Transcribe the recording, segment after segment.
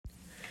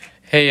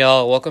Hey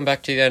y'all, welcome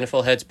back to the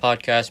NFL Heads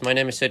podcast. My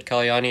name is Sid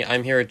Kalyani.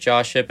 I'm here with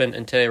Josh Shippen,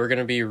 and today we're going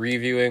to be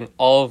reviewing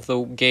all of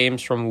the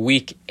games from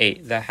Week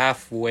 8, the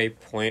halfway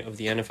point of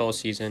the NFL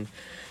season.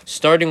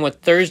 Starting with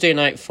Thursday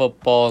Night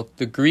Football,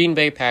 the Green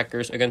Bay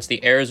Packers against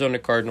the Arizona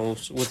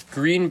Cardinals, with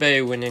Green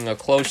Bay winning a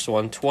close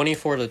one,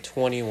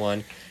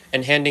 24-21,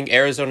 and handing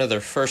Arizona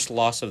their first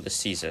loss of the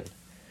season.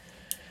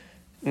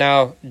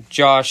 Now,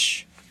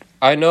 Josh,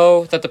 I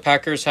know that the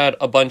Packers had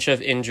a bunch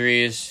of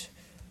injuries,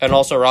 and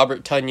also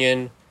Robert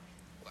Tonyan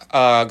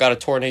got a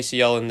torn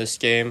ACL in this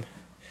game,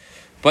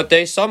 but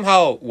they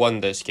somehow won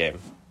this game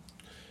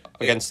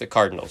against the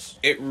Cardinals.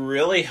 It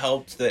really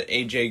helped that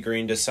AJ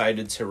Green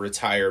decided to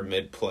retire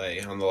mid-play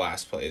on the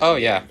last play. Oh,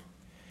 yeah.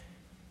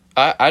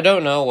 I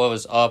don't know what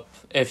was up,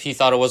 if he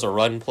thought it was a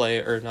run play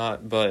or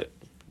not, but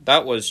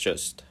that was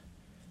just...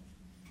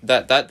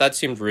 That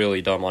seemed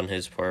really dumb on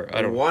his part.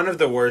 One of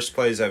the worst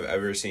plays I've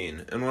ever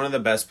seen, and one of the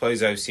best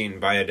plays I've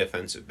seen by a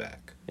defensive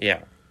back.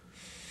 Yeah.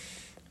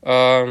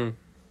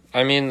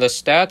 I mean, the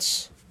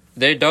stats,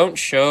 they don't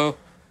show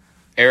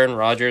Aaron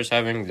Rodgers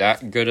having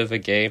that good of a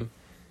game.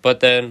 But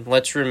then,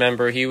 let's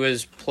remember, he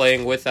was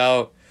playing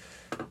without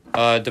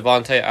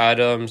Devontae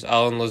Adams,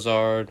 Allen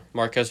Lazard,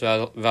 Marquez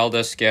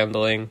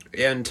Valdes-Scantling.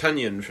 And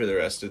Tonyan for the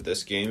rest of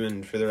this game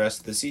and for the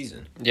rest of the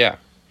season. Yeah.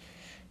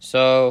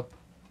 So,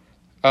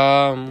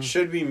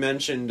 should be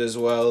mentioned as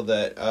well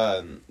that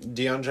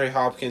DeAndre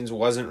Hopkins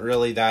wasn't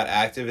really that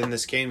active in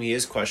this game. He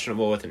is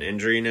questionable with an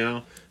injury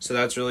now, so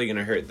that's really going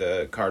to hurt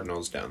the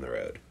Cardinals down the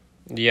road.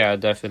 Yeah,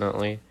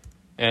 definitely.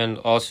 And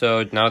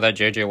also, now that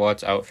J.J.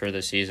 Watt's out for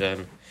the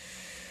season.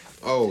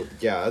 Oh,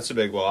 yeah, that's a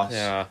big loss.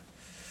 Yeah.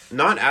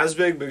 Not as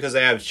big because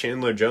they have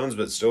Chandler Jones,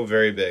 but still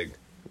very big.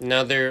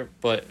 Now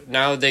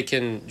they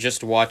can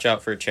just watch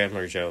out for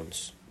Chandler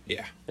Jones.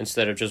 Yeah.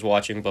 Instead of just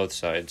watching both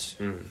sides.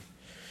 Mm.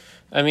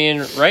 I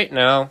mean, right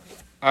now,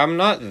 I'm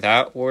not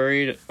that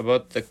worried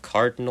about the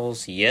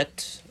Cardinals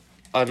yet,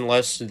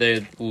 unless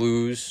they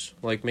lose,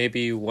 like,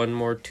 maybe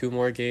two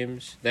more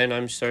games. Then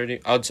I'd start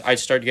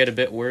to get a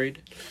bit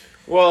worried.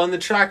 Well, in the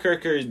track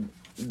record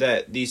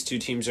that these two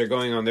teams are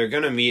going on, they're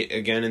going to meet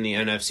again in the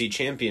NFC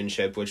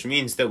Championship, which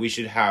means that we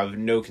should have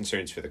no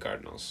concerns for the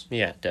Cardinals.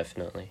 Yeah,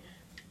 definitely.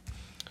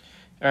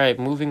 All right,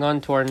 moving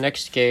on to our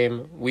next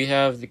game, we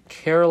have the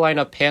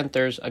Carolina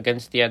Panthers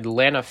against the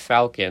Atlanta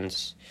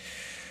Falcons.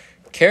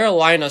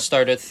 Carolina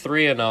started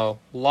 3-0,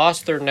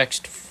 lost their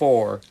next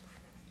 4,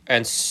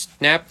 and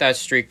snapped that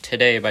streak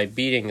today by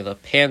beating the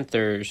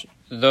Panthers,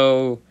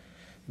 though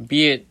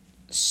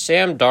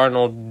Sam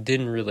Darnold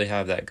didn't really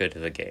have that good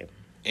of a game.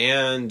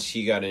 And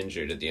he got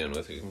injured at the end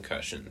with a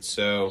concussion.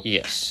 So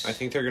yes, I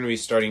think they're going to be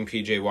starting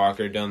P.J.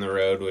 Walker down the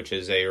road, which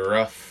is a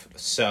rough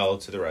sell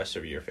to the rest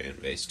of your fan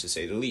base, to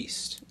say the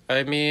least.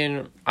 I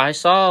mean, I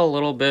saw a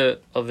little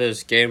bit of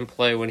his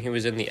gameplay when he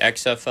was in the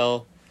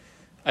XFL.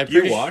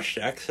 You watched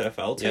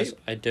XFL tape? Yes,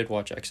 I did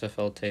watch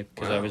XFL tape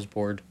because Wow. I was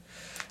bored.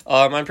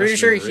 I'm pretty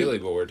sure really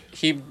bored.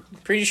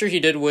 Pretty sure he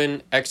did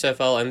win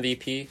XFL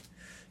MVP.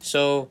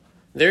 So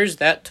there's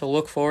that to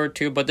look forward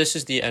to. But this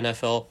is the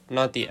NFL,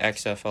 not the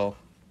XFL.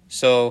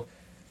 So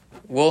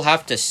we'll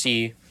have to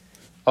see.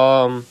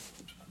 For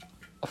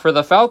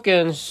the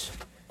Falcons,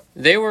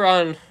 they were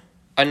on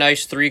a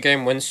nice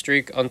 3-game win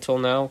streak until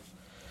now.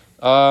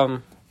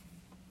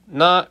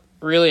 Not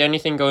really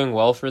anything going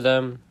well for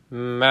them.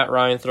 Matt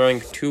Ryan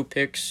throwing 2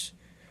 picks,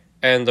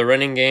 and the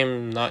running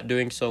game not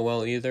doing so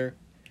well either.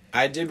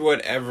 I did what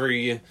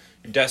every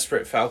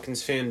desperate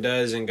Falcons fan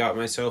does and got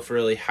myself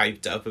really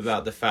hyped up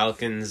about the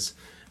Falcons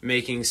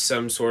making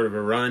some sort of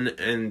a run,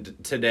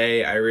 and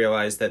today I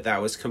realized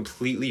that was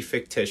completely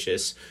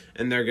fictitious,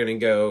 and they're going to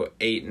go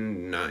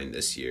 8-9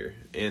 this year,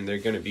 and they're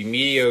going to be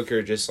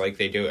mediocre just like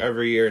they do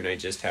every year, and I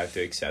just have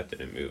to accept it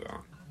and move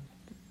on.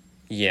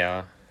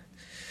 Yeah.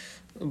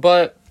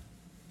 But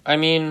I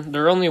mean,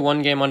 they're only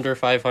 1 game under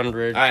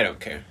 500. I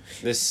don't care.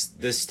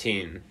 This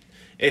team,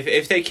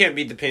 if they can't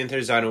beat the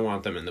Panthers, I don't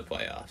want them in the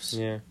playoffs.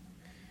 Yeah.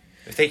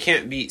 If they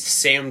can't beat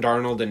Sam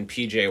Darnold and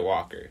P.J.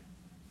 Walker.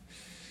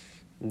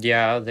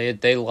 Yeah,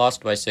 they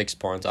lost by 6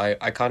 points. I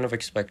kind of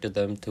expected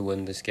them to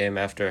win this game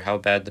after how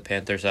bad the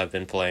Panthers have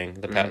been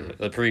playing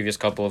the previous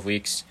couple of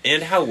weeks.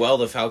 And how well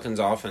the Falcons'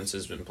 offense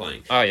has been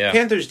playing. Oh, yeah.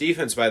 Panthers'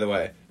 defense, by the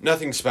way,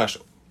 nothing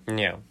special.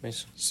 Yeah.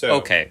 So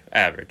okay,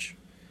 average.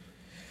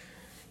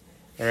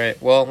 All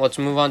right, well, let's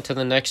move on to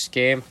the next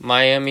game.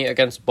 Miami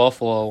against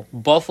Buffalo.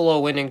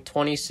 Buffalo winning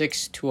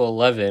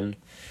 26-11.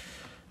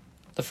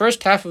 The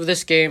first half of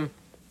this game,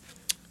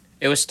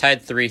 it was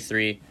tied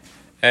 3-3,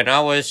 and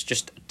I was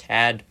just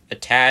a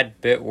tad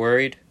bit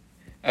worried.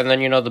 And then,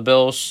 the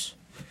Bills,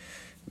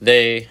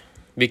 they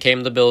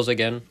became the Bills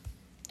again.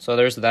 So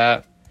there's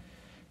that.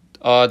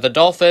 The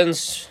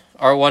Dolphins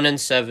are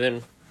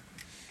 1-7.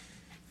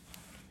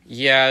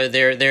 Yeah,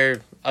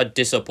 they're a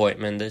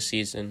disappointment this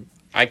season.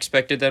 I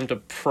expected them to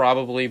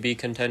probably be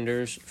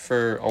contenders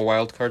for a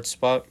wild card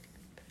spot.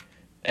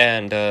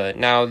 And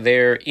now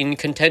they're in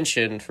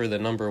contention for the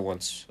number 1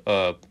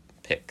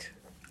 pick.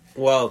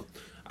 Well,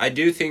 I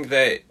do think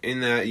that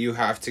in that you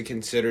have to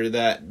consider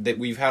that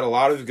we've had a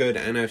lot of good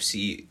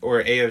NFC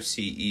or AFC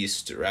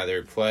East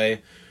rather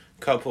play,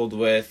 coupled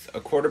with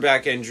a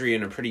quarterback injury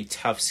and a pretty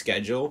tough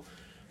schedule.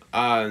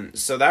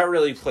 So that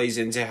really plays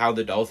into how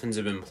the Dolphins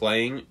have been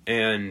playing,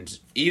 and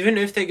even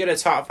if they get a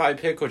top 5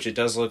 pick, which it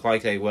does look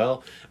like they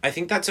will, I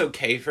think that's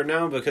okay for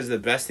now, because the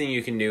best thing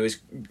you can do is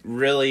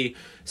really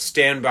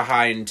stand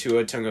behind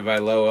Tua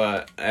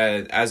Tagovailoa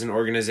as an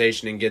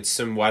organization and get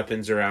some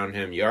weapons around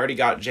him. You already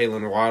got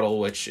Jalen Waddle,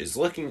 which is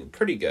looking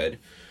pretty good,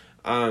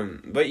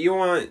 but you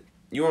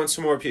want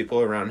some more people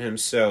around him,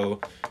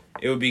 so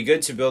it would be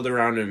good to build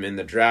around him in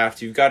the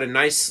draft. You've got a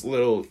nice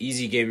little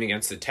easy game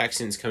against the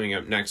Texans coming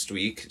up next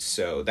week,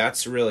 so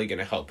that's really going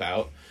to help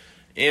out.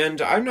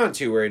 And I'm not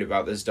too worried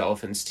about this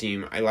Dolphins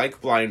team. I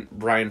like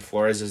Brian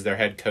Flores as their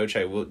head coach.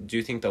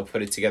 Do think they'll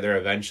put it together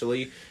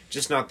eventually,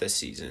 just not this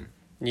season.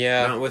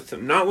 Yeah.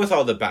 Not with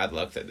all the bad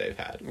luck that they've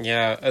had.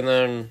 Yeah, and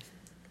then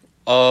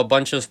a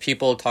bunch of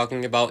people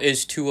talking about,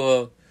 is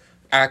Tua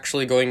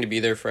actually going to be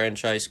their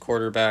franchise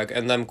quarterback,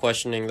 and them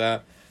questioning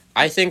that.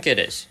 I think it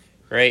is.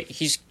 Right,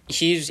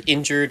 he's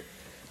injured.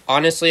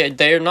 Honestly,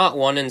 they're not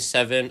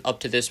 1-7 up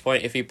to this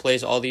point if he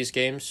plays all these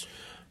games.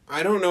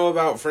 I don't know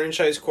about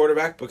franchise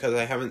quarterback because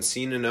I haven't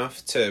seen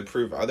enough to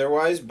prove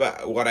otherwise,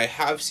 but what I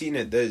have seen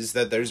is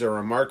that there's a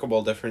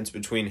remarkable difference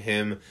between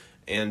him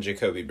and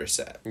Jacoby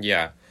Brissett.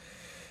 Yeah.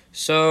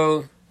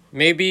 So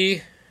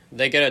maybe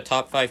they get a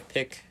top 5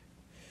 pick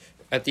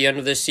at the end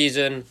of this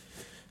season,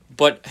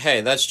 but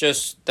hey, that's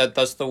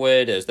the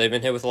way it is. They've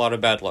been hit with a lot of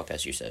bad luck,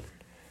 as you said.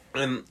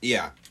 And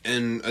yeah,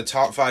 and a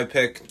top 5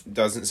 pick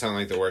doesn't sound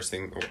like the worst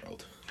thing in the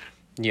world.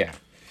 Yeah.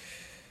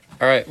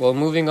 All right, well,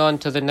 moving on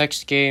to the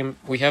next game,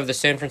 we have the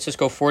San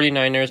Francisco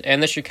 49ers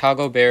and the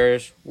Chicago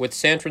Bears, with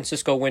San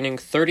Francisco winning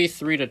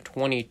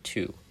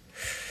 33-22.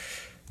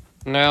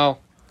 Now,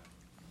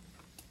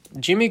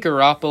 Jimmy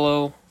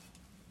Garoppolo,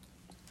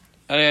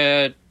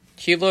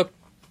 he looked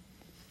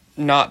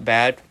not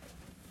bad.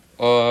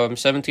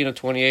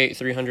 17-28,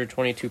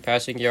 322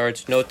 passing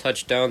yards, no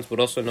touchdowns, but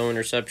also no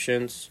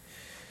interceptions.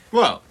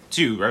 Well,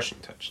 2 rushing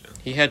touchdowns.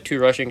 He had 2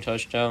 rushing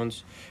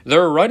touchdowns.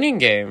 Their running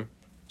game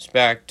is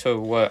back to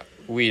what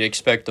we'd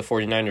expect the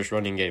 49ers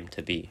running game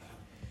to be,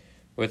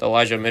 with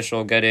Elijah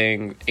Mitchell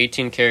getting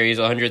 18 carries,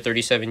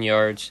 137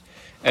 yards,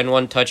 and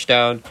 1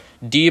 touchdown.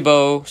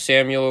 Deebo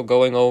Samuel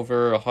going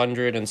over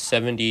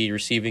 170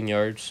 receiving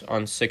yards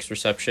on 6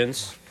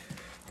 receptions.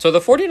 So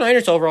the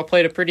 49ers overall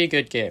played a pretty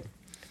good game.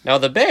 Now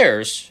the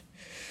Bears,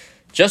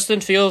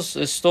 Justin Fields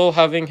is still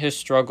having his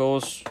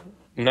struggles.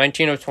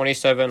 19 of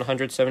 27,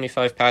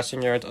 175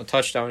 passing yards, a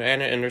touchdown,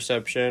 and an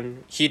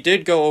interception. He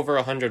did go over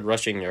 100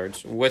 rushing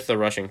yards with a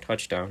rushing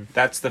touchdown.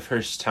 That's the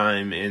first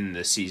time in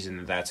the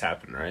season that's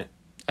happened, right?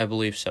 I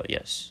believe so,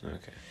 yes.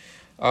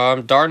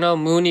 Okay. Darnell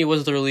Mooney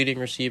was their leading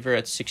receiver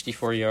at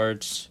 64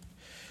 yards.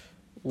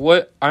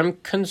 What I'm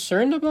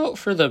concerned about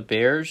for the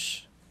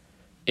Bears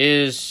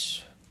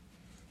is,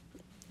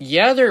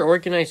 yeah, their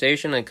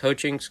organization and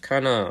coaching's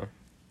kind of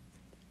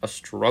a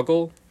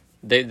struggle.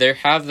 They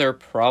have their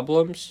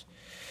problems.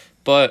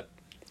 But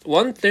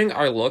one thing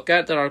I look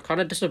at that I'm kind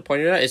of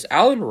disappointed at is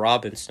Allen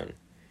Robinson.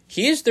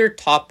 He is their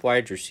top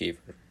wide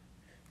receiver.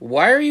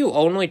 Why are you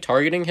only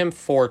targeting him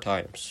 4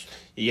 times?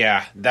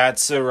 Yeah,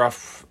 that's a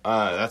rough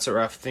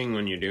thing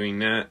when you're doing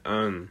that.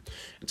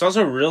 It's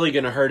also really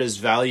going to hurt his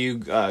value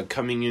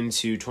coming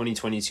into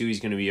 2022. He's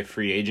going to be a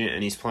free agent,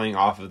 and he's playing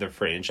off of the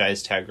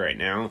franchise tag right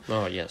now.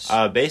 Oh, yes.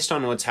 Based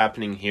on what's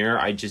happening here,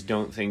 I just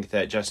don't think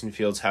that Justin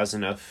Fields has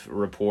enough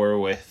rapport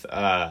with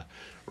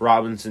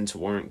Robinson to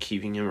warrant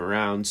keeping him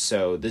around,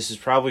 so this is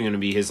probably going to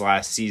be his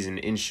last season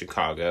in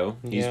Chicago.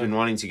 He's been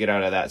wanting to get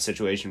out of that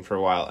situation for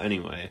a while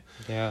anyway.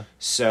 Yeah.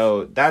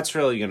 So that's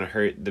really going to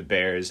hurt the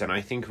Bears, and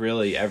I think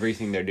really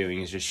everything they're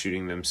doing is just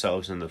shooting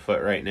themselves in the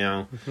foot right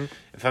now. Mm-hmm.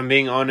 If I'm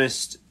being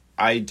honest,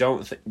 I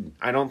don't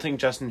think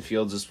Justin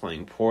Fields is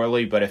playing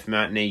poorly, but if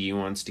Matt Nagy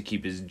wants to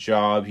keep his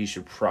job, he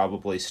should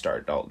probably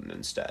start Dalton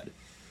instead.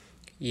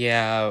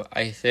 Yeah,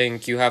 I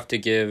think you have to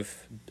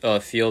give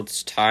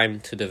Fields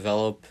time to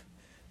develop.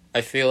 I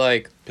feel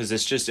like... Because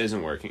this just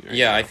isn't working right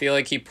now. I feel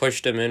like he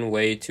pushed him in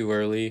way too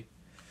early.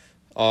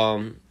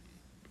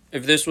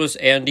 If this was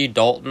Andy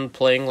Dalton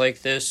playing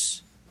like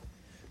this,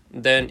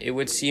 then it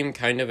would seem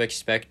kind of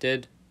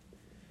expected.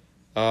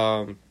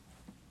 But,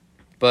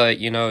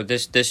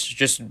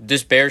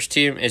 this Bears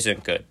team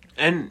isn't good.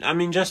 And, I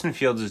mean, Justin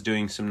Fields is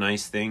doing some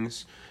nice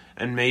things,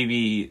 and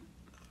maybe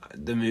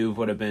the move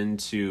would have been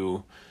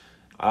to...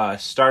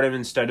 start him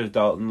instead of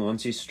Dalton.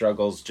 Once he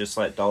struggles, just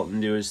let Dalton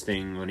do his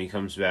thing when he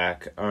comes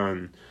back.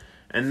 And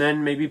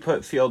then maybe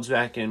put Fields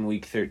back in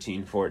week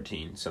 13,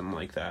 14, something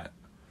like that.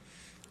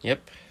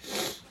 Yep.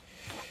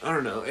 I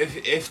don't know.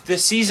 If the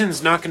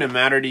season's not going to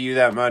matter to you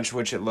that much,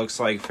 which it looks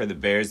like for the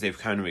Bears, they've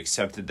kind of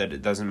accepted that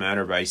it doesn't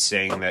matter by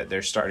saying that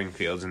they're starting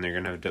Fields and they're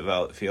going to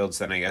develop Fields,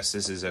 then I guess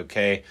this is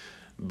okay.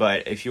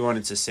 But if you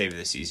wanted to save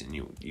the season,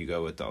 you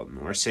go with Dalton.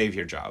 Or save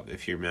your job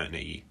if you're Matt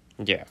Nagy.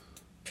 Yeah.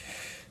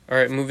 All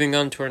right, moving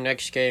on to our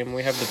next game,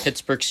 we have the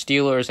Pittsburgh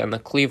Steelers and the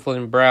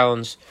Cleveland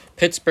Browns.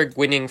 Pittsburgh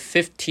winning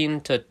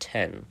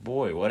 15-10.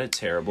 Boy, what a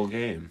terrible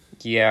game.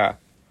 Yeah.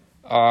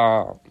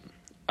 I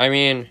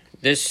mean,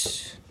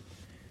 this...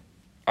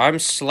 I'm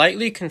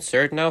slightly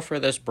concerned now for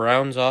this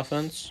Browns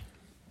offense.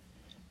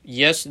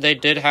 Yes, they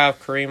did have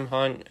Kareem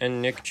Hunt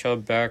and Nick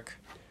Chubb back.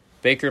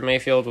 Baker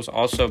Mayfield was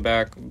also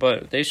back,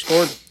 but they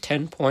scored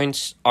 10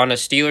 points on a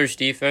Steelers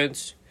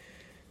defense,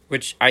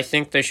 which I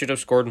think they should have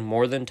scored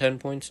more than 10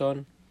 points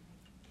on.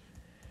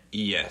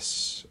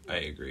 Yes, I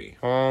agree.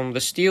 The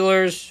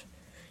Steelers,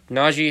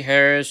 Najee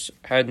Harris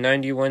had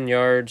 91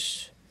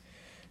 yards.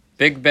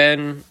 Big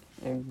Ben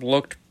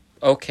looked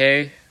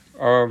okay.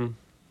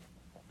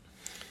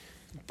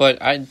 But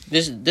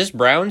this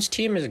Browns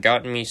team has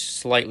gotten me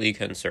slightly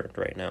concerned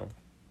right now.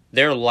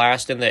 They're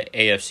last in the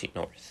AFC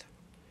North.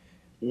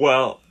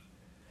 Well,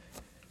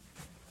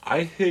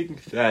 I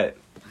think that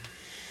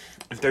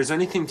if there's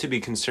anything to be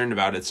concerned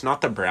about, it's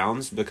not the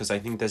Browns, because I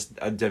think this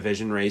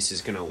division race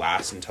is going to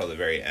last until the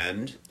very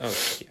end. Oh,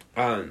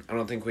 yeah. I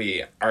don't think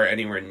we are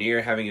anywhere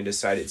near having a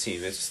decided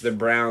team. It's the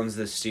Browns,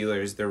 the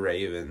Steelers, the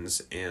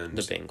Ravens, and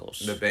The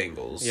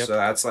Bengals. Yep. So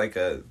that's like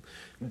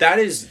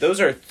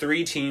those are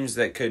three teams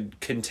that could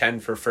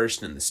contend for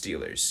first in the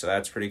Steelers. So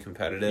that's pretty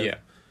competitive. Yeah.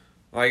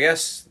 Well, I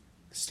guess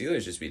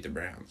Steelers just beat the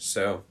Browns.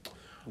 So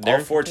They're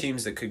all four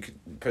teams that could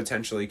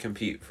potentially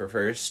compete for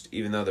first,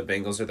 even though the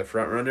Bengals are the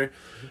front runner.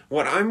 Mm-hmm.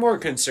 What I'm more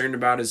concerned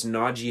about is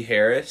Najee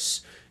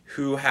Harris,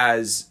 who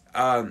has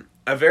a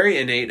very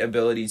innate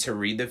ability to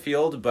read the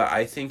field, but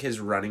I think his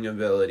running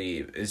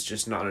ability is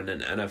just not at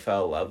an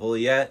NFL level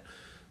yet.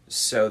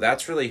 So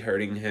that's really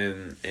hurting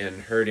him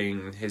and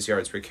hurting his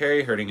yards per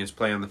carry, hurting his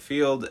play on the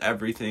field.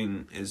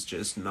 Everything is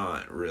just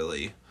not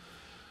really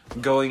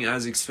going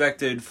as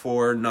expected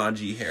for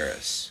Najee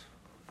Harris.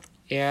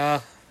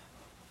 Yeah.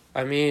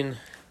 I mean,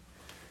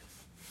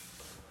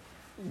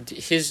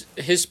 his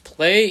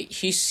play,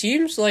 he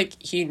seems like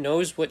he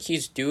knows what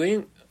he's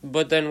doing,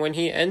 but then when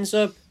he ends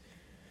up,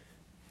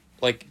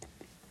 like,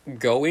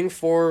 going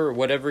for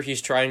whatever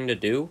he's trying to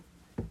do,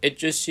 it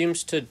just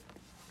seems to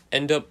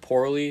end up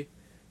poorly.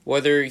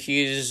 Whether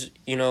he's,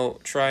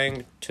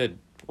 trying to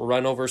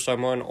run over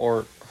someone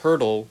or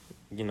hurdle,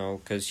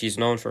 because he's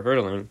known for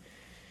hurdling.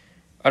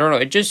 I don't know.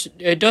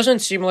 It doesn't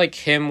seem like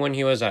him when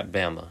he was at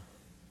Bama.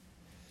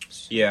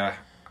 Yeah.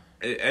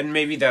 And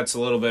maybe that's a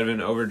little bit of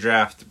an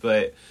overdraft,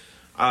 but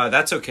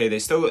that's okay. They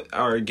still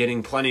are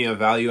getting plenty of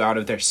value out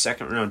of their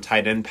second-round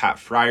tight end, Pat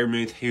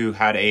Freiermuth, who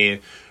had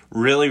a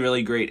really,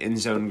 really great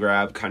end-zone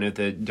grab, kind of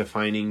the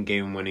defining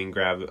game-winning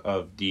grab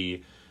of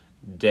the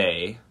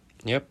day.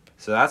 Yep.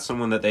 So that's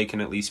someone that they can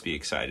at least be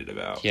excited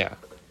about. Yeah.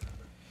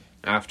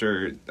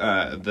 After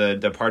the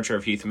departure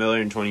of Heath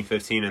Miller in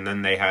 2015, and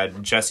then they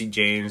had Jesse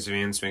James,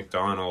 Vance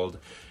McDonald,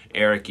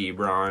 Eric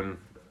Ebron.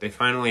 They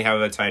finally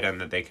have a tight end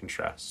that they can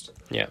trust.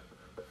 Yeah.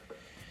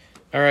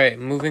 All right,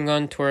 moving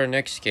on to our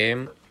next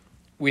game.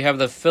 We have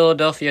the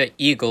Philadelphia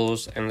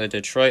Eagles and the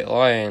Detroit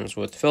Lions,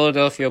 with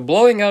Philadelphia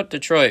blowing out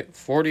Detroit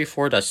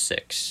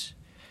 44-6.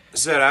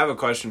 Sid, I have a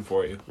question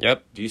for you.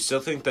 Yep. Do you still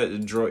think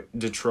that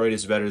Detroit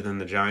is better than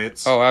the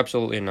Giants? Oh,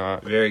 absolutely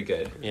not. Very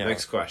good. Yeah.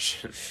 Next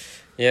question.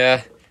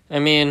 Yeah, I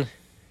mean,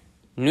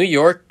 New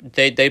York,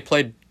 they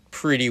played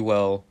pretty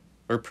well,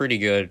 or pretty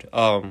good,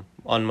 on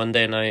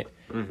Monday night.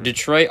 Mm-hmm.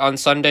 Detroit on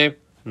Sunday,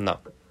 no.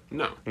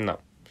 No.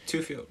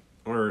 Two field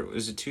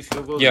goals?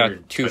 Yeah, or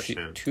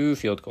two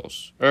field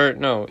goals. Or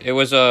no, it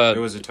was a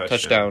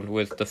touchdown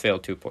with the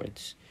failed 2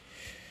 points.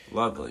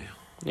 Lovely.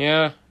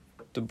 Yeah,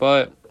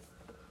 but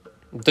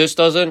this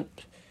doesn't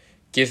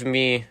give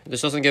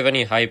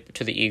any hype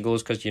to the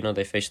Eagles because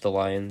they face the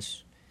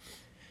Lions.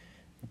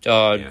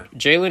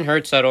 Jalen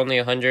Hurts had only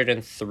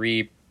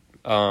 103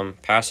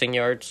 passing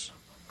yards,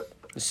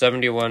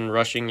 71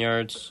 rushing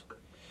yards.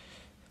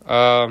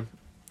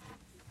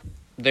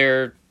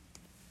 They're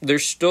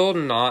still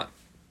not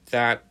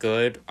that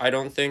good. I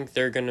don't think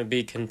they're going to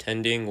be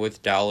contending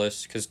with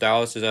Dallas because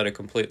Dallas is at a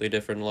completely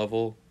different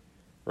level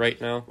right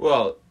now.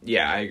 Well,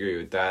 yeah, I agree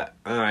with that.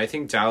 I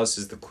think Dallas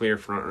is the clear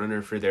front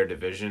runner for their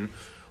division.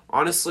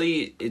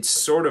 Honestly, it's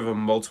sort of a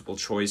multiple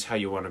choice how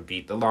you want to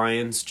beat the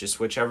Lions. Just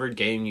whichever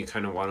game you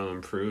kind of want to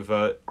improve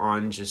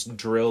on, just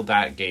drill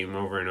that game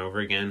over and over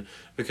again.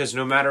 Because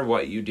no matter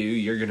what you do,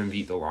 you're going to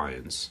beat the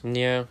Lions.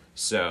 Yeah.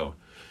 So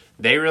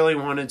they really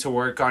wanted to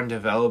work on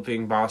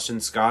developing Boston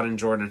Scott and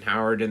Jordan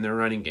Howard in their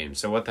running game.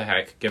 So what the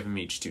heck? Give them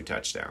each 2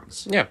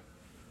 touchdowns. Yeah.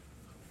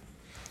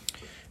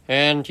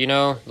 And,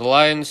 the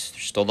Lions, they're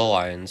still the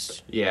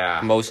Lions.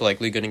 Yeah. Most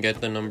likely going to get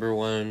the number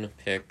 1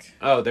 pick.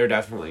 Oh, they're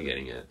definitely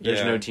getting it.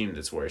 There's no team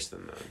that's worse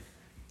than them.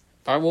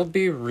 I will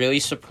be really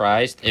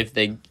surprised if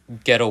they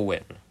get a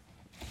win.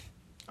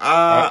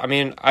 I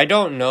mean, I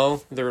don't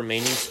know the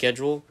remaining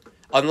schedule.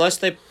 Unless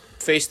they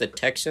face the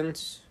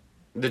Texans.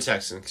 The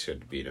Texans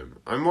should beat them.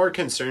 I'm more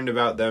concerned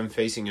about them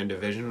facing a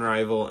division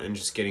rival and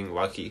just getting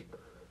lucky.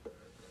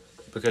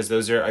 Because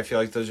I feel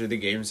like those are the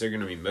games they're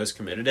going to be most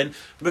committed in.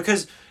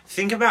 Because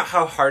think about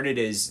how hard it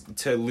is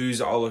to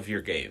lose all of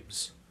your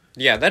games.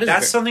 Yeah, that is...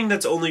 That's something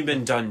that's only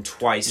been done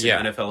twice in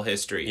NFL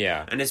history.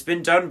 Yeah. And it's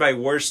been done by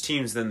worse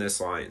teams than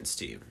this Lions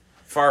team.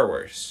 Far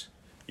worse.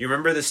 You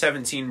remember the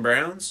 17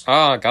 Browns?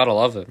 Ah, gotta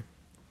love it.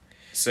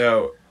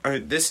 So,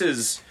 this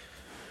is...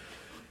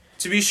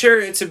 To be sure,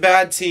 it's a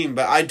bad team,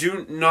 but I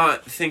do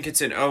not think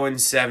it's an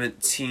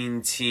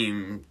 0-17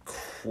 team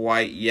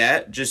quite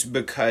yet, just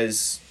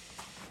because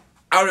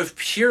out of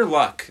pure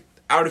luck,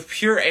 out of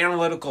pure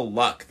analytical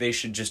luck, they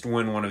should just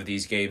win one of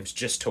these games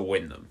just to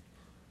win them.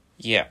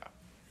 Yeah.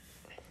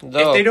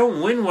 If they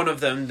don't win one of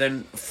them,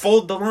 then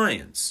fold the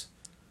Lions.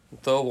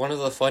 Though one of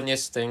the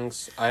funniest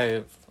things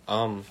I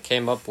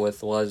came up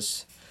with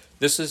was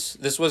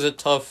this was a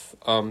tough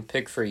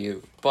pick for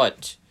you,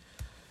 but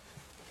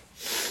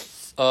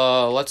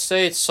let's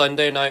say it's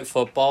Sunday Night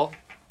Football,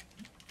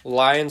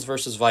 Lions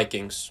versus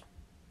Vikings.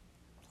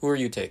 Who are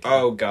you taking?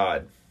 Oh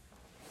God.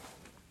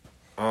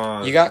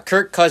 You got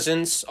Kirk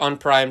Cousins on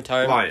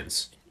primetime.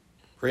 Lions.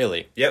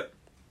 Really? Yep.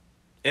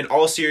 In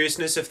all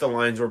seriousness, if the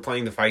Lions were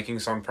playing the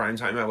Vikings on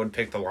primetime, I would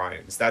pick the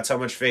Lions. That's how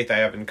much faith I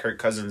have in Kirk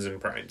Cousins in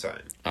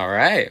primetime. All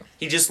right.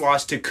 He just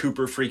lost to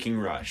Cooper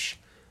freaking Rush.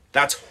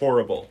 That's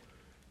horrible.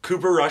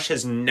 Cooper Rush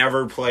has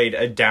never played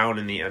a down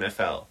in the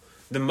NFL.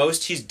 The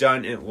most he's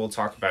done, and we'll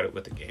talk about it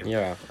with the game.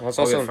 Yeah. Let's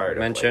I'll also get fired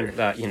up mention later.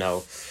 that,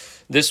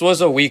 this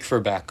was a week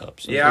for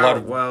backups. Yeah, a lot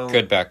of well...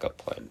 good backup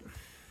play.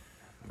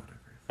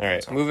 All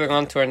right, moving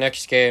on to our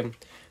next game.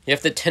 You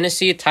have the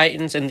Tennessee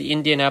Titans and the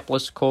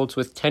Indianapolis Colts,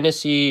 with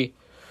Tennessee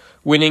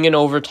winning in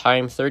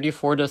overtime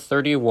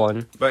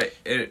 34-31. But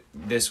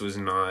this was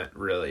not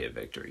really a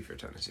victory for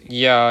Tennessee.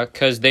 Yeah,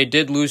 because they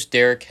did lose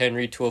Derrick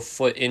Henry to a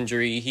foot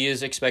injury. He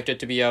is expected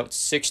to be out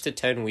 6 to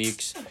 10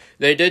 weeks.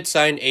 They did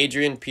sign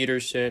Adrian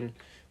Peterson,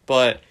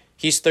 but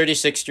he's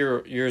 36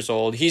 years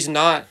old. He's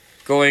not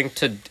going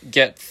to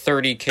get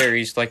 30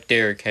 carries like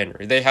Derrick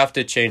Henry. They have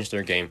to change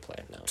their game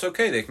plan now. It's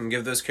okay. They can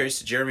give those carries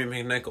to Jeremy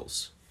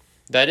McNichols.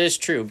 That is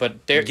true,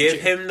 but give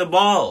him the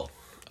ball.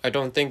 I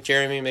don't think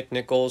Jeremy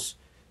McNichols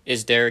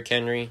is Derrick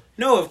Henry.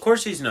 No, of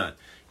course he's not.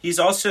 He's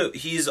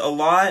a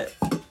lot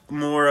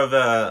more of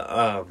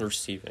a...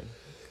 receiving.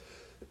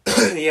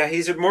 Yeah,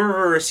 he's more of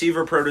a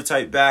receiver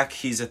prototype back.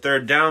 He's a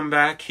third down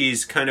back.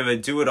 He's kind of a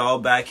do-it-all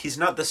back. He's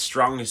not the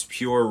strongest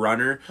pure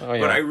runner, Oh, yeah.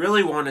 but I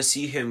really want to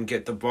see him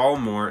get the ball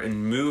more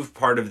and move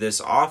part of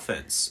this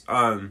offense.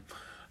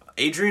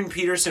 Adrian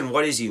Peterson,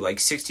 what is he,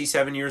 like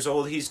 67 years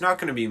old? He's not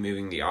going to be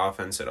moving the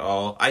offense at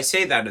all. I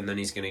say that, and then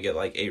he's going to get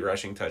like 8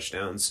 rushing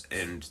touchdowns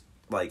and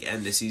like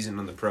end the season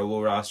on the Pro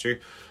Bowl roster.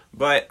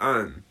 But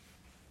I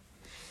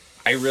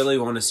really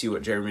want to see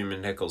what Jeremy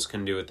McNichols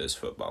can do with this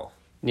football.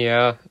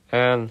 Yeah,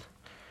 and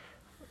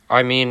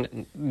I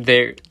mean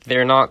they're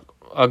not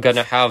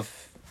gonna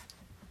have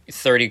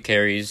 30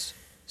 carries,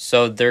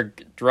 so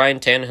Ryan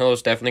Tannehill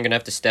is definitely gonna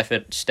have to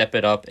step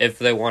it up if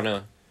they want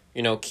to,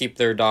 keep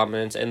their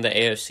dominance in the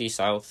AFC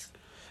South.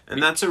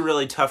 And that's a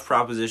really tough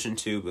proposition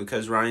too,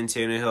 because Ryan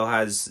Tannehill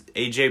has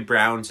A.J.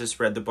 Brown to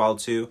spread the ball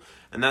to,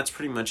 and that's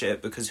pretty much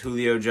it, because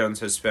Julio Jones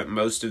has spent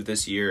most of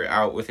this year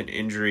out with an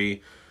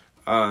injury.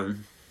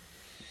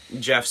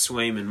 Jeff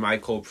Swaim and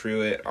Michael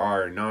Pruitt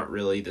are not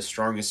really the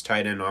strongest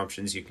tight end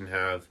options you can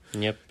have.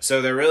 Yep.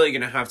 So they're really going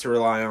to have to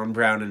rely on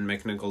Brown and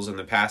McNichols in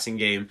the passing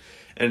game,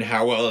 and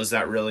how well is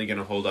that really going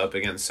to hold up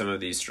against some of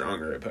these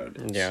stronger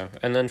opponents? Yeah,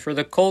 and then for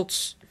the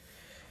Colts,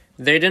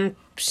 they didn't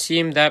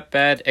seem that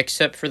bad,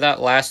 except for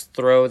that last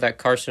throw that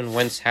Carson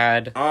Wentz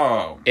had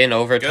in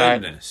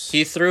overtime. Goodness.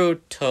 He threw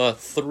to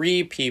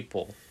 3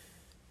 people.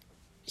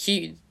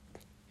 He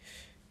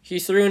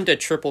threw into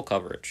triple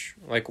coverage.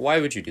 Like, why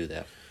would you do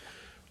that?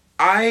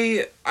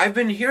 I've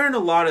been hearing a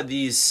lot of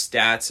these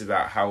stats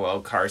about how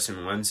well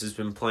Carson Wentz has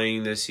been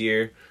playing this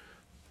year,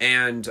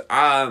 and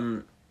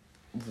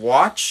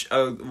watch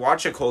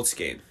a Colts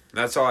game.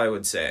 That's all I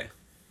would say.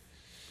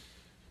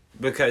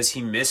 Because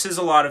he misses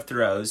a lot of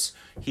throws,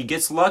 he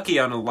gets lucky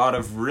on a lot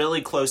of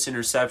really close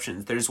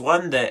interceptions. There's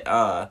one that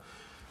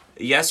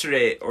last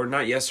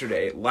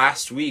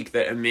week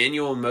that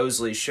Emmanuel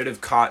Mosley should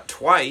have caught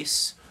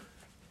twice,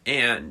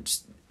 and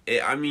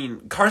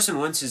Carson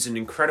Wentz is an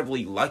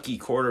incredibly lucky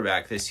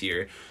quarterback this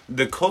year.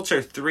 The Colts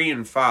are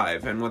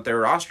 3-5, and with their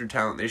roster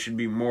talent, they should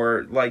be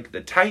more like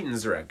the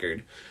Titans'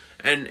 record.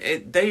 And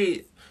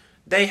they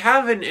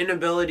have an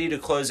inability to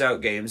close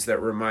out games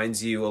that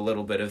reminds you a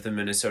little bit of the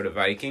Minnesota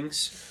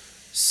Vikings.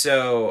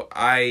 So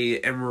I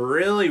am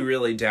really,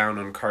 really down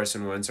on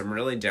Carson Wentz. I'm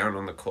really down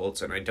on the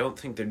Colts, and I don't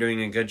think they're doing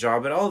a good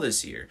job at all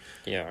this year.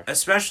 Yeah.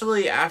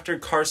 Especially after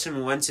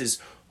Carson Wentz's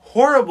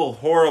horrible,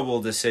 horrible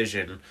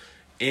decision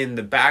in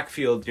the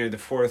backfield near the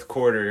fourth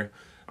quarter.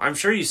 I'm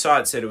sure you saw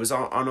it, Sid. It was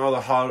on all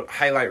the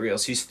highlight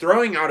reels. He's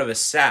throwing out of a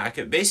sack.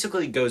 It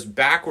basically goes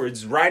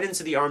backwards right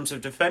into the arms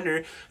of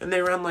defender, and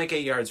they run like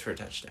 8 yards for a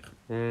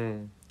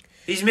touchdown.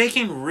 He's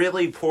making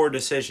really poor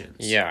decisions.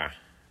 Yeah.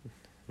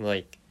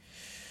 He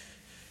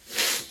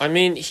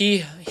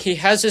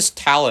has his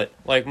talent.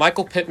 Like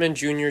Michael Pittman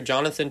Jr.,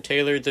 Jonathan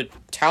Taylor, the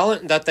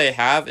talent that they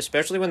have,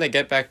 especially when they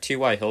get back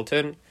T.Y.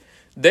 Hilton,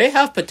 they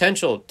have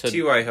potential to...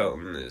 T.Y.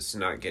 Hilton is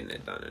not getting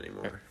it done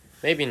anymore.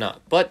 maybe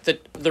not. But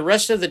the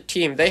rest of the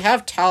team, they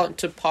have talent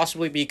to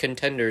possibly be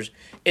contenders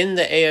in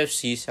the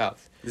AFC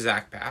South.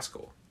 Zach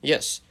Pascal.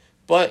 Yes,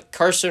 but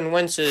Carson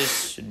Wentz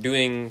is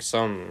doing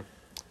some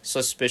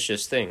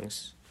suspicious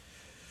things.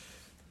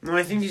 No,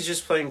 I think he's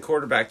just playing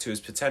quarterback to his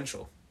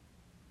potential.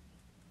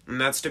 And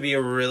that's to be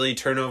a really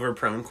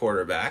turnover-prone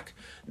quarterback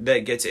that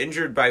gets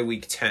injured by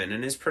week 10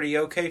 and is pretty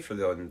okay for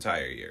the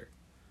entire year.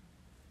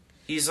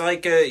 He's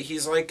like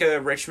a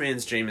rich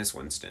man's Jameis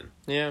Winston.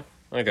 Yeah,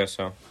 I guess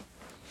so.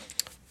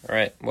 All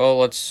right, well,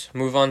 let's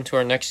move on to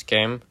our next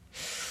game.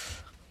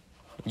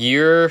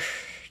 Your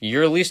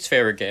least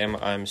favorite game,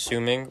 I'm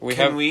assuming.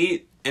 Can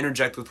we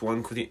interject with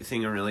one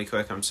thing really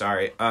quick? I'm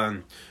sorry.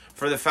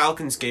 For the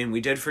Falcons game,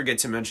 we did forget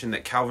to mention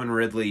that Calvin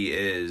Ridley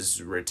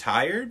is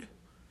retired.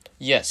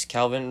 Yes,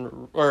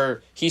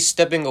 he's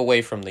stepping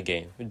away from the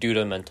game due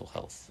to mental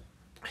health.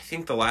 I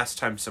think the last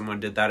time someone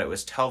did that, it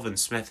was Telvin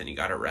Smith, and he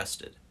got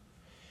arrested.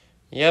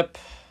 Yep,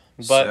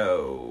 but...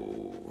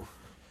 So...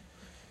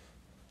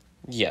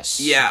 Yes.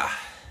 Yeah.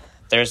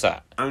 There's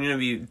that. I'm going to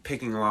be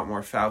picking a lot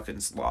more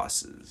Falcons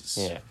losses.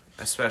 Yeah.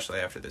 Especially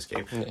after this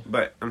game. Yeah.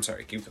 But, I'm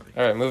sorry, keep going.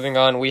 All right, moving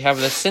on. We have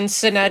the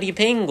Cincinnati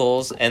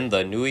Bengals and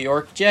the New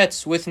York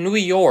Jets, with New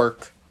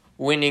York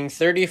winning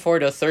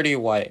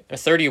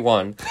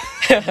 34-31.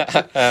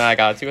 And I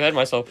got too ahead of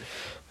myself.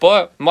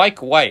 But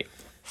Mike White,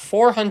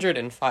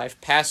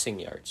 405 passing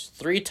yards,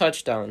 3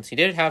 touchdowns. He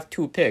did have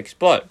 2 picks,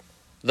 but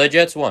the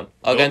Jets won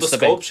against the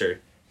Bengals.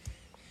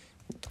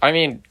 I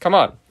mean, come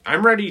on.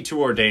 I'm ready to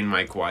ordain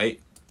Mike White.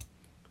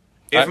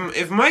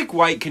 If Mike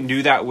White can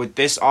do that with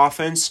this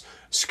offense,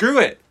 screw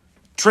it.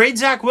 Trade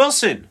Zach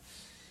Wilson.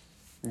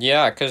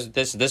 Yeah, because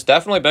this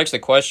definitely begs the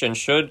question,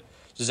 should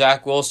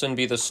Zach Wilson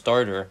be the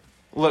starter?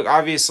 Look,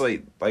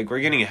 obviously, we're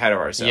getting ahead of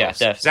ourselves. Yeah,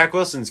 definitely. Zach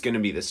Wilson's going to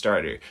be the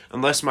starter,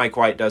 unless Mike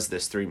White does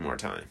this 3 more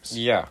times.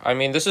 Yeah, I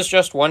mean, this is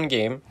just one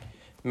game.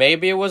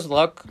 Maybe it was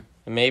luck.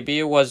 Maybe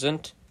it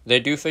wasn't. They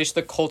do face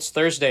the Colts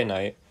Thursday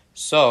night,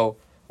 so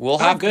we'll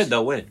have... How good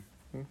they'll win.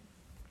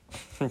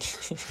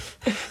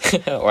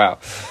 Wow.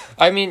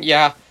 I mean,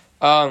 yeah.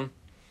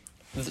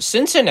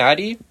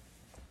 Cincinnati,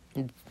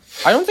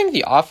 I don't think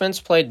the offense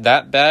played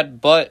that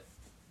bad, but,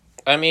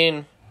 I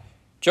mean,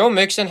 Joe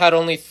Mixon had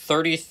only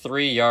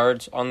 33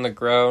 yards on the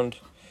ground.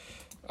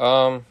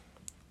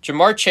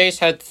 Jamar Chase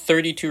had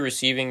 32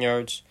 receiving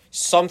yards,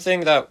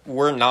 something that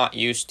we're not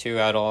used to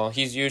at all.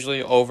 He's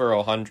usually over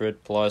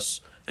 100 plus.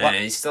 And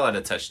he still had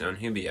a touchdown.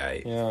 He'll be all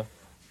right. Yeah.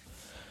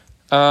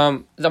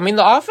 I mean,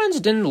 the offense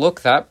didn't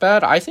look that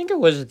bad. I think it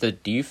was the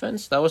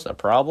defense that was the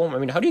problem. I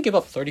mean, how do you give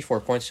up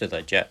 34 points to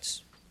the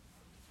Jets?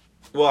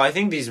 Well, I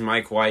think these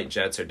Mike White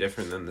Jets are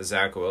different than the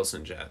Zach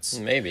Wilson Jets.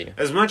 Maybe.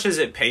 As much as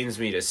it pains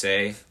me to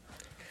say,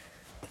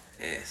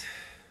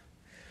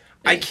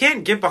 I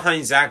can't get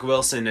behind Zach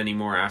Wilson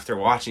anymore after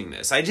watching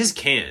this. I just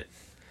can't.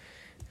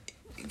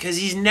 Because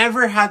he's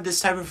never had this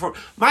type of form.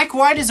 Mike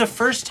White is a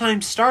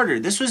first-time starter.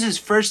 This was his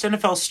first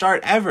NFL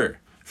start ever.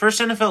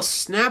 First NFL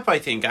snap, I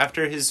think,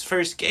 after his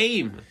first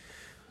game.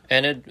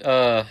 And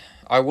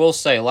I will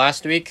say,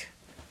 last week,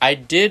 I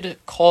did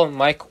call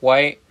Mike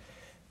White.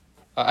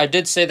 I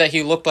did say that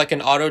he looked like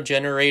an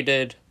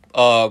auto-generated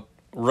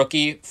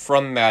rookie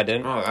from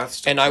Madden. Oh,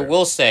 that's And I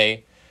will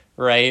say,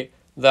 right,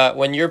 that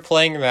when you're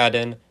playing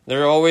Madden,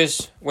 they're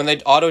always, when they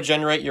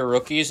auto-generate your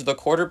rookies, the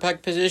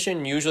quarterback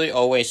position usually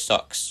always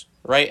sucks,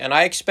 right? And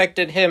I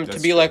expected him to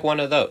be like one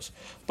of those.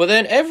 But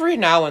then every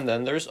now and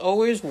then, there's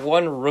always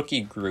one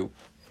rookie group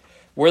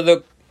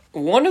where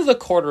one of the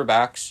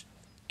quarterbacks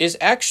is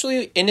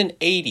actually in an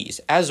 80s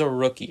as a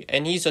rookie,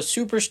 and he's a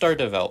superstar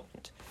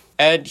development.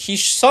 And he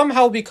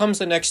somehow becomes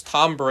the next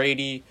Tom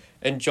Brady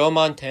and Joe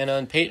Montana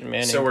and Peyton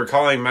Manning. So we're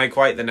calling Mike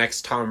White the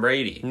next Tom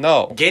Brady.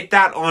 No. Get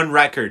that on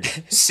record.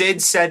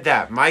 Sid said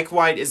that. Mike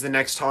White is the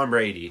next Tom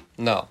Brady.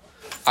 No.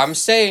 I'm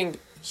saying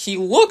he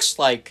looks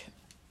like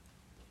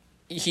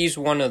he's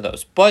one of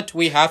those. But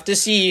we have to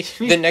see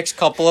the next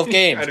couple of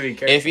games.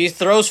 If he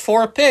throws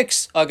 4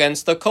 picks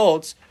against the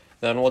Colts,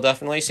 then we'll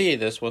definitely see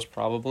this was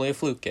probably a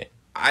fluke game.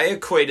 I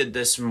equated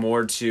this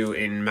more to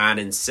in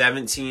Madden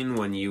 17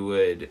 when you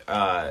would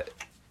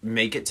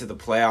make it to the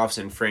playoffs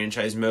in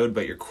franchise mode,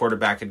 but your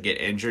quarterback would get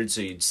injured, so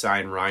you'd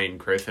sign Ryan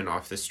Griffin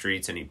off the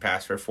streets and he'd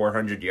pass for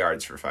 400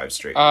 yards for 5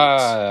 straight weeks.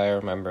 I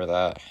remember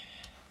that.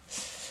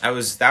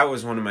 That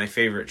was one of my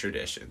favorite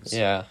traditions.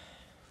 Yeah.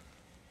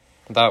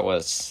 That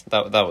was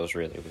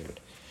really weird.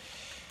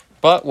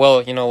 But,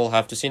 well, we'll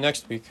have to see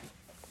next week.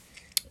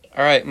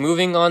 All right,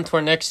 moving on to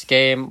our next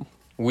game,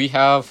 we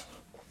have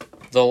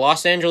the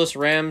Los Angeles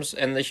Rams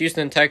and the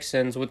Houston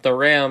Texans, with the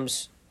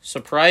Rams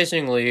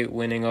surprisingly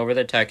winning over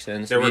the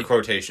Texans. There were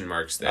quotation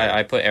marks there.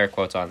 I put air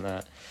quotes on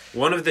that.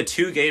 One of the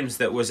 2 games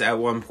that was at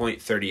one point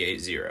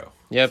 38-0.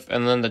 Yep,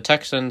 and then the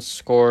Texans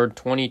scored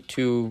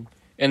 22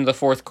 in the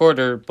fourth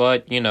quarter,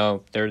 but,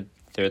 they're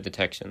the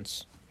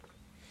Texans.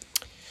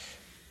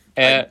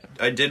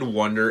 I did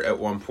wonder at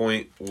one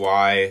point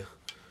why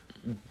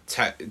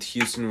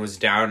Houston was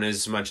down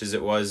as much as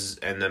it was,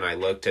 and then I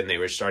looked and they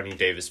were starting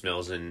Davis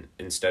Mills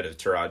instead of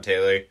Tyrod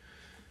Taylor,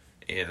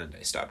 and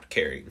I stopped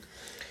caring.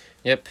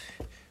 Yep.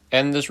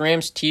 And this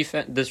Rams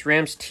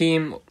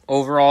team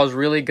overall is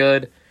really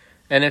good.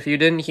 And if you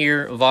didn't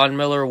hear, Von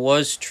Miller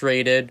was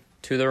traded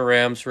to the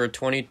Rams for a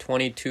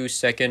 2022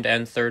 second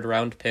and third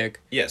round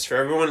pick. Yes, for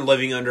everyone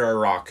living under a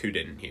rock who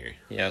didn't hear.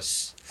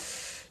 Yes.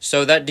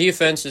 So that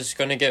defense is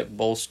going to get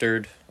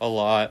bolstered a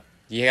lot.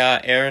 Yeah,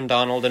 Aaron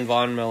Donald and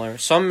Von Miller.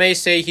 Some may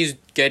say he's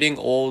getting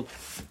old.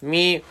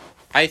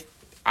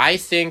 I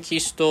think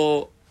he's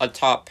still a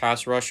top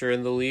pass rusher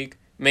in the league.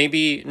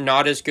 Maybe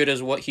not as good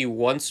as what he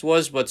once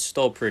was, but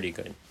still pretty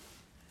good.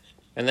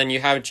 And then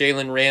you have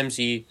Jalen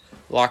Ramsey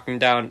locking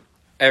down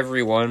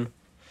everyone.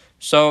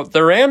 So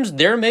the Rams,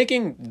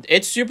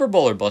 it's Super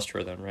Bowl or bust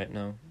for them right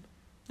now.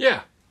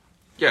 Yeah.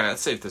 Yeah,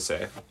 that's safe to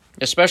say.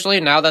 Especially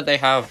now that they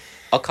have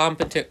a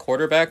competent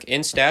quarterback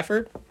in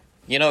Stafford.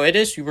 It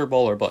is Super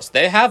Bowl or bust.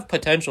 They have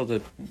potential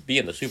to be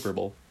in the Super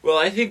Bowl. Well,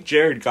 I think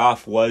Jared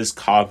Goff was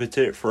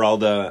competent for all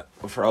the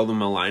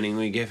maligning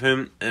we give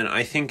him, and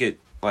I think it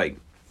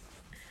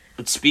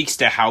speaks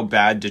to how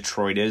bad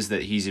Detroit is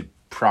that he's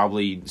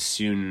probably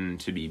soon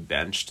to be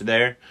benched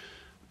there.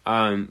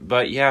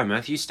 But yeah,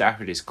 Matthew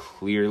Stafford is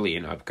clearly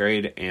an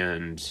upgrade,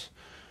 and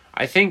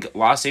I think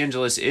Los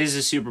Angeles is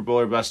a Super Bowl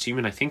or bust team,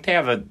 and I think they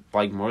have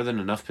more than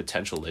enough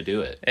potential to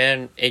do it.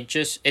 And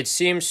it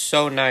seems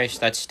so nice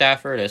that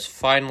Stafford is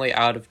finally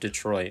out of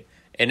Detroit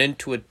and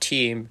into a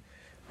team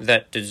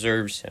that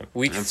deserves him.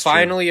 We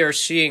finally are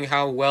seeing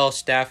how well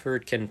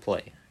Stafford can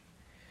play.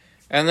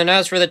 And then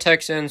as for the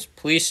Texans,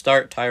 please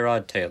start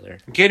Tyrod Taylor.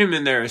 Get him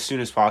in there as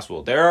soon as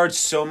possible. There are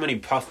so many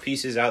puff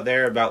pieces out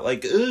there about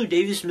ooh,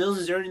 Davis Mills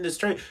is earning this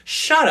trade.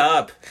 Shut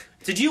up.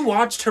 Did you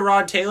watch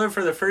Tyrod Taylor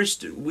for the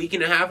first week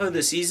and a half of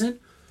the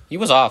season? He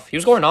was off. He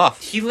was going off.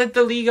 He lit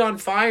the league on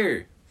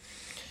fire.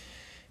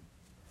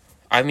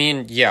 I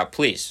mean, yeah,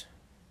 please.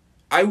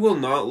 I will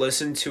not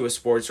listen to a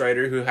sports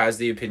writer who has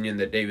the opinion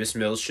that Davis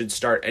Mills should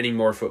start any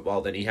more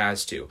football than he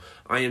has to.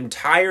 I am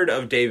tired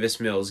of Davis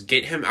Mills.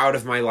 Get him out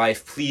of my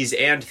life, please,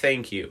 and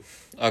thank you.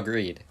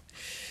 Agreed.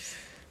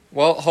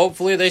 Well,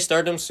 hopefully they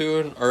start him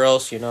soon, or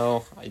else,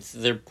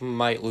 they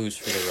might lose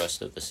for the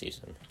rest of the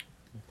season.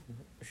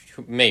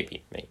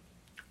 Maybe.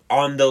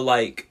 On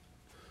the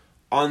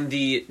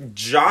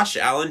Josh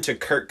Allen to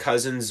Kirk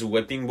Cousins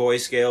whipping boy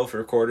scale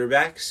for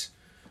quarterbacks,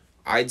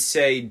 I'd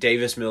say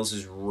Davis Mills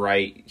is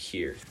right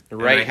here.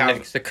 Right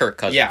next to Kirk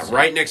Cousins. Yeah,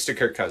 right next to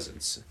Kirk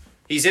Cousins.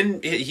 He's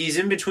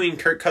in between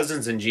Kirk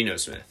Cousins and Geno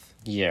Smith.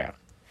 Yeah.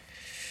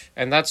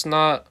 And that's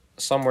not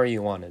somewhere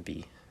you want to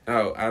be.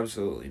 Oh,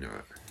 absolutely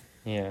not.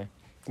 Yeah.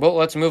 Well,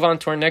 let's move on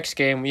to our next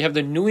game. We have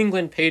the New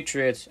England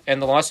Patriots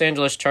and the Los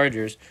Angeles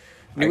Chargers.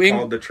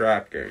 Called the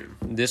trap game.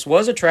 This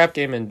was a trap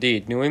game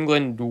indeed. New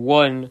England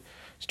won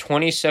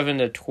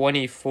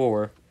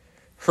 27-24.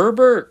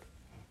 Herbert,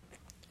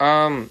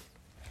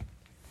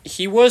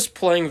 he was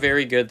playing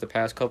very good the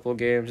past couple of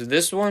games.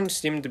 This one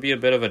seemed to be a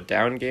bit of a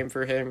down game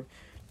for him.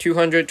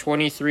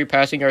 223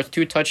 passing yards,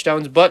 2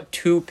 touchdowns, but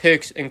 2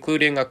 picks,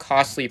 including a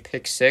costly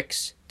pick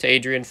 6 to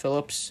Adrian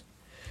Phillips.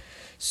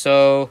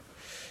 So,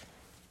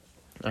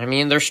 I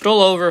mean, they're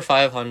still over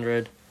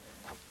 500.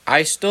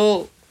 I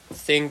still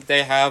think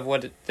they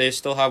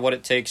still have what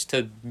it takes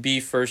to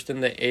be first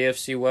in the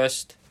AFC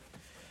West.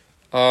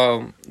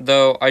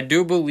 Though I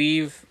do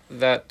believe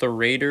that the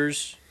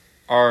Raiders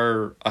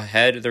are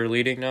ahead. They're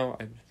leading now.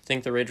 I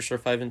think the Raiders are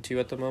 5-2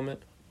 at the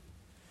moment.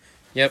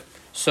 Yep.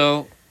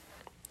 So,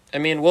 I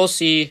mean, we'll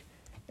see.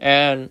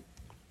 And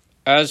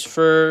as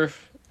for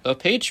the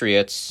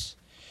Patriots,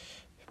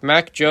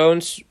 Mac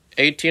Jones,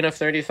 18 of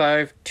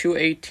 35,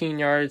 218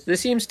 yards. This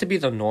seems to be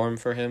the norm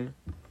for him.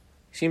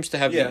 He seems to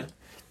have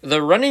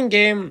the running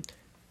game.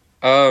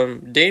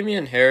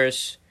 Damian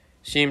Harris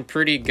seemed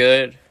pretty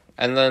good,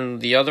 and then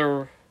the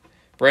other,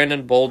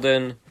 Brandon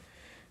Bolden,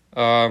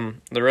 the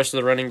rest of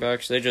the running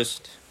backs, they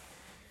just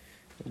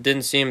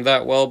didn't seem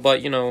that well.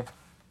 But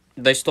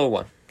they still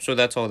won, so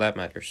that's all that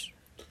matters.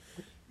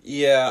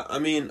 Yeah, I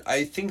mean,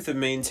 I think the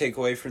main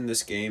takeaway from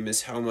this game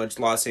is how much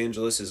Los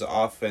Angeles'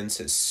 offense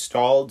has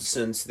stalled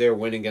since their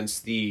win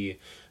against the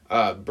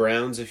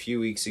Browns a few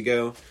weeks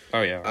ago.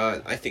 Oh,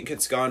 yeah. I think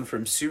it's gone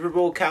from Super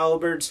Bowl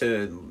caliber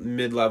to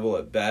mid-level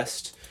at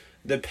best.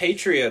 The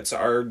Patriots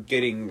are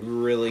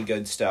getting really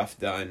good stuff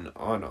done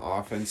on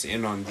offense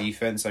and on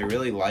defense. I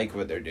really like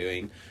what they're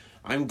doing.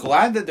 I'm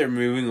glad that they're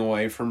moving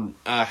away from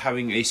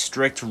having a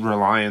strict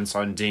reliance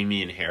on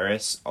Damian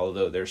Harris,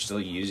 although they're still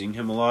using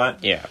him a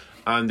lot. Yeah.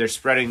 They're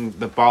spreading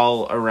the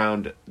ball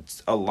around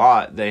a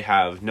lot. They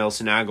have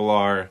Nelson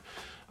Aguilar,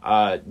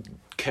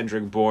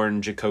 Kendrick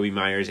Bourne, Jacoby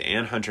Myers,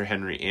 and Hunter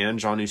Henry, and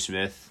Jonnu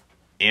Smith,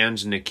 and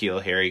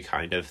N'Keal Harry,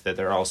 kind of, that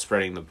they're all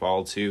spreading the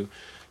ball to.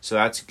 So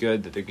that's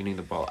good that they're getting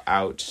the ball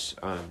out.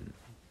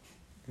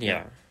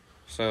 Yeah.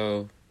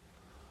 So,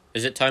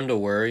 is it time to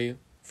worry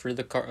for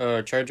the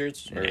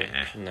Chargers?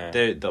 Nah.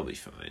 They'll be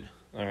fine.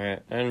 All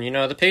right. And,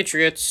 the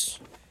Patriots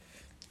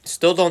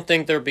still don't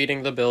think they're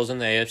beating the Bills in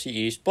the AFC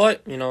East,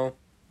 but,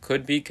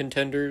 could be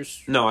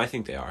contenders. No, I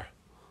think they are.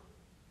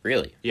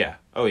 Really? Yeah.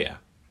 Oh, yeah.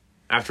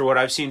 After what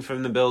I've seen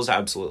from the Bills,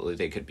 absolutely,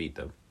 they could beat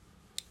them.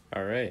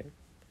 All right.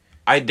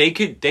 They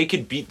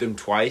could beat them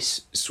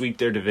twice, sweep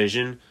their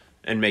division,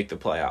 and make the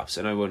playoffs,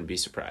 and I wouldn't be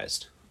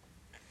surprised.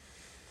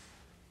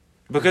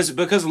 Because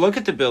look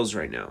at the Bills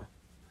right now.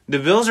 The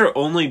Bills are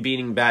only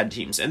beating bad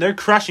teams, and they're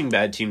crushing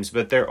bad teams,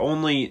 but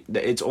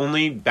it's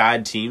only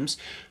bad teams.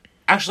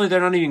 Actually, they're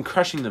not even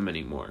crushing them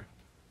anymore.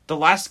 The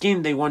last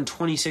game they won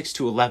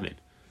 26-11.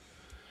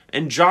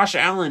 And Josh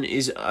Allen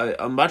is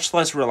a much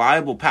less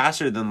reliable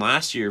passer than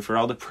last year for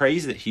all the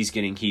praise that he's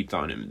getting heaped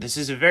on him. This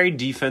is a very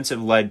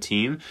defensive-led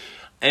team.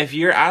 If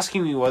you're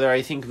asking me whether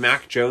I think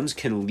Mac Jones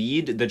can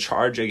lead the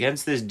charge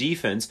against this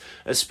defense,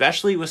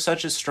 especially with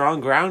such a strong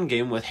ground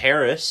game with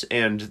Harris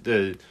and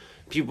the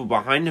people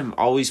behind him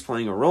always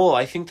playing a role,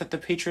 I think that the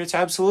Patriots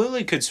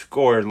absolutely could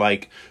score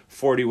like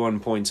 41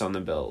 points on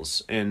the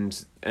Bills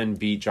and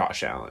beat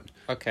Josh Allen.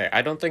 Okay,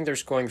 I don't think they're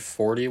scoring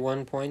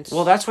 41 points.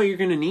 Well, that's what you're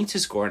going to need to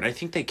score, and I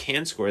think they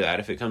can score that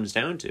if it comes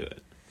down to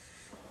it.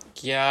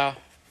 Yeah,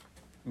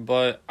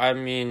 but I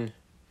mean,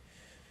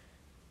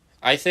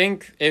 I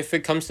think if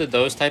it comes to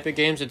those type of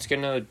games, it's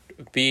going to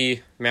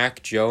be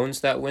Mac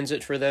Jones that wins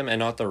it for them and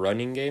not the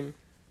running game.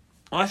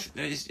 Well,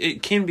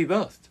 it can be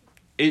both.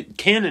 It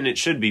can and it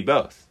should be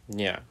both.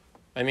 Yeah.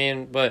 I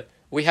mean, but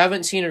we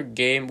haven't seen a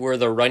game where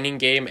the running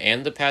game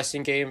and the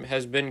passing game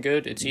has been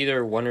good. It's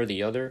either one or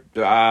the other.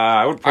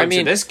 I would point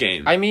to this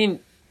game. I mean,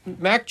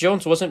 Mac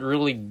Jones wasn't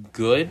really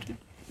good.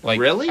 Like,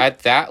 really? At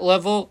that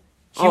level.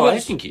 I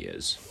think he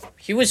is.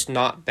 He was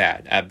not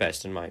bad, at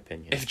best, in my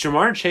opinion. If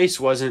Jamar Chase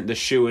wasn't the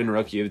shoe-in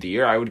rookie of the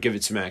year, I would give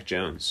it to Mac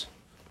Jones.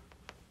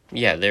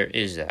 Yeah, there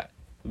is that.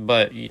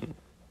 But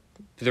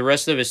the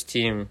rest of his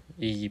team,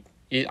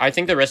 I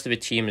think the rest of the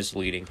team is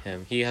leading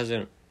him. He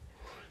hasn't...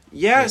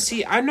 Yeah,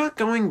 see, I'm not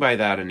going by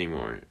that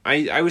anymore.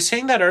 I was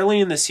saying that early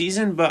in the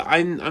season, but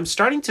I'm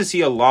starting to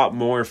see a lot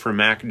more from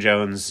Mac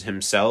Jones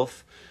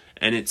himself,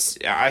 and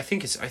I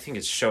think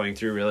it's showing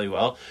through really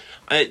well.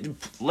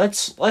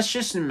 Let's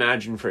just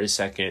imagine for a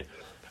second.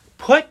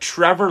 Put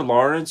Trevor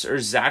Lawrence or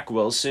Zach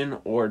Wilson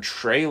or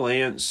Trey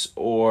Lance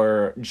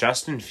or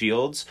Justin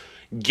Fields.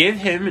 Give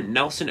him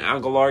Nelson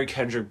Aguilar,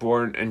 Kendrick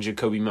Bourne, and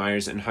Jacoby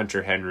Myers and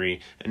Hunter Henry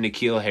and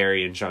N'Keal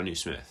Harry and Jonnu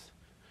Smith.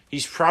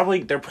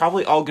 They're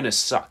probably all gonna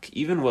suck,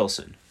 even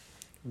Wilson.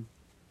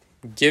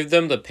 Give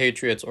them the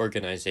Patriots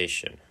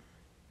organization.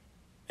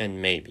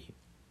 And maybe.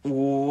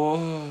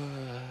 Whoa.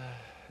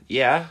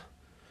 Yeah.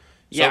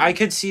 Yeah, I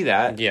could see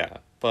that. Yeah,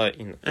 but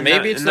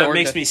that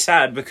makes me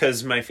sad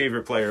because my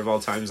favorite player of all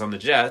time is on the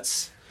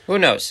Jets. Who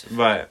knows?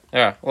 But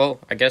yeah, well,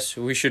 I guess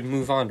we should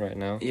move on right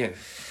now. Yeah.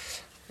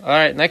 All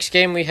right, next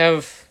game we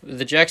have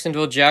the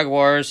Jacksonville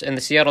Jaguars and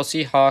the Seattle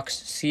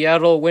Seahawks.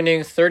 Seattle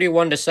winning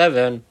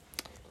 31-7.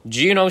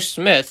 Geno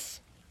Smith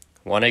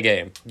won a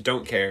game.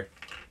 Don't care.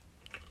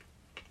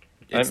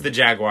 It's the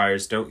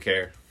Jaguars. Don't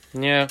care.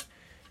 Yeah.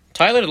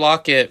 Tyler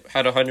Lockett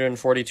had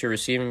 142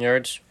 receiving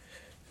yards.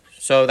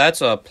 So that's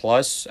a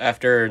plus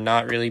after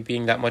not really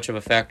being that much of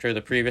a factor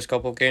the previous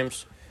couple of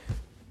games.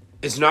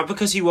 It's not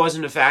because he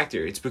wasn't a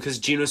factor. It's because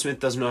Geno Smith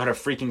doesn't know how to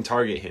freaking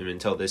target him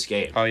until this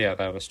game. Oh, yeah,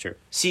 that was true.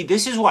 See,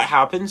 this is what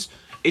happens.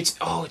 It's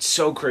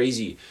so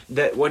crazy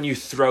that when you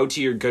throw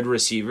to your good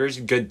receivers,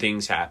 good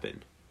things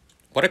happen.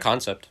 What a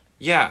concept.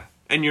 Yeah,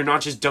 and you're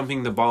not just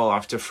dumping the ball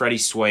off to Freddie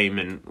Swaim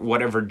and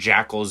whatever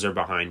jackals are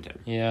behind him.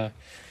 Yeah.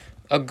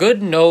 A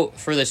good note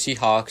for the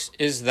Seahawks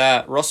is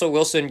that Russell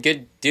Wilson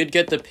did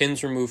get the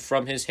pins removed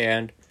from his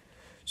hand,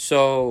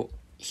 so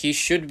he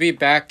should be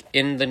back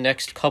in the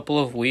next couple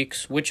of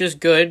weeks, which is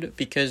good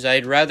because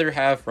I'd rather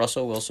have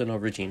Russell Wilson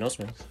over Geno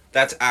Smith.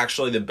 That's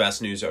actually the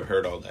best news I've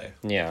heard all day.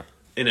 Yeah.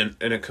 In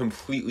a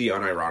completely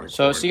unironic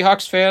So form.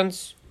 Seahawks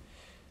fans...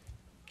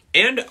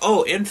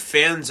 And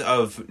fans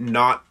of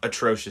not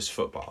atrocious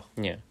football.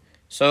 Yeah.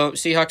 So,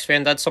 Seahawks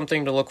fan, that's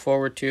something to look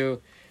forward to.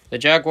 The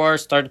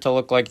Jaguars started to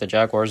look like the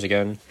Jaguars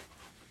again.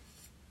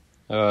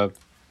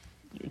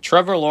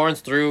 Trevor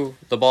Lawrence threw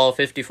the ball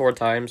 54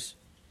 times.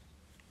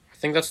 I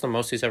think that's the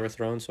most he's ever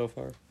thrown so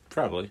far.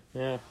 Probably.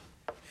 Yeah.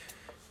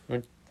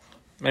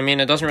 I mean,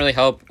 it doesn't really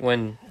help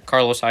when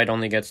Carlos Hyde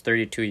only gets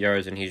 32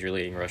 yards and he's your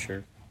leading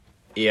rusher.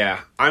 Yeah,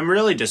 I'm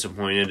really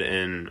disappointed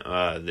in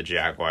the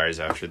Jaguars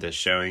after this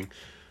showing.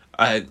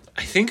 I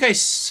think I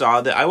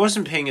saw that. I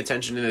wasn't paying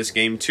attention to this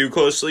game too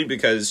closely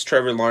because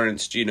Trevor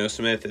Lawrence, Geno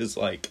Smith is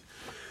like...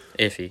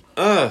 Iffy.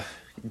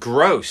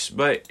 Gross.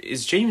 But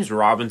is James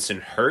Robinson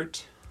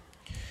hurt?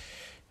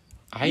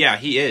 Yeah,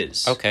 he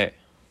is. Okay.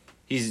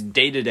 He's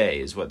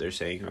day-to-day is what they're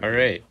saying. All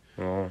right.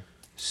 Well.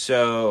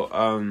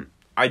 So,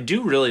 I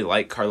do really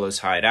like Carlos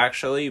Hyde,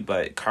 actually,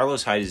 but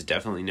Carlos Hyde is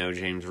definitely no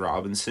James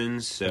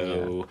Robinson,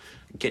 so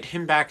get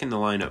him back in the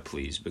lineup,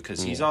 please,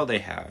 because he's all they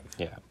have.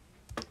 Yeah.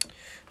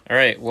 All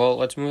right, well,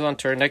 let's move on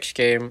to our next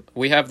game.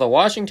 We have the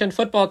Washington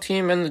football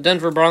team and the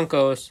Denver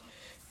Broncos.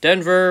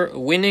 Denver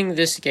winning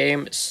this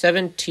game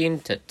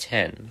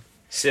 17-10.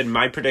 Sid,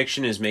 my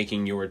prediction is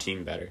making your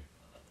team better.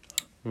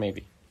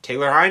 Maybe.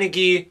 Taylor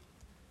Heineke,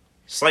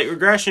 slight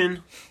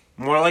regression,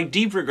 more like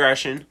deep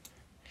regression.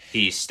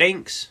 He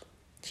stinks.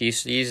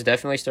 He's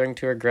definitely starting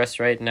to regress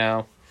right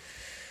now.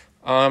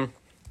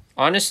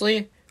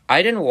 Honestly,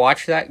 I didn't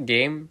watch that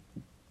game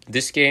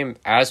this game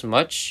as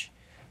much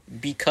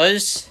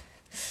because,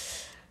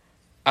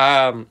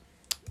 the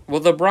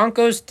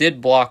Broncos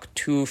did block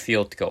 2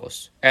 field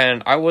goals,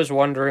 and I was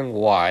wondering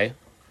why,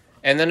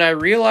 and then I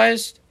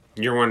realized...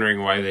 You're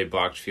wondering why they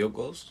blocked field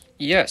goals?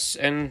 Yes,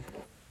 and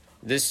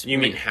this... You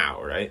mean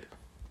how, right?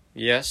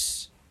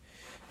 Yes.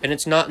 And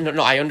it's not...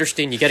 No, I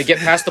understand. You got to get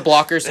past the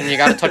blockers, and you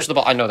got to touch the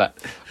ball. I know that.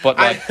 But,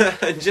 like...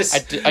 I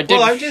did.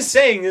 Well, I'm just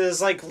saying,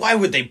 it's like, why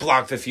would they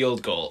block the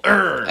field goal?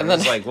 And then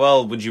it's like,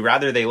 well, would you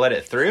rather they let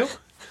it through?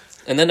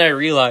 And then I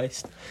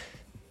realized,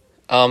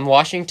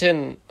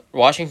 Washington's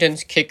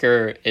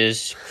kicker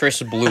is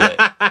Chris Blewett.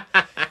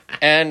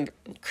 And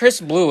Chris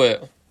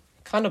Blewett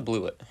kind of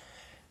blew it.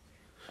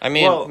 I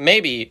mean,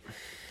 maybe...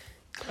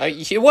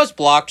 he was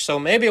blocked, so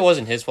maybe it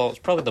wasn't his fault. It's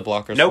probably the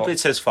blocker's fault. Nope,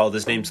 it's his fault.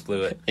 His name's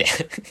Blewett.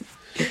 Yeah.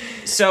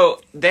 So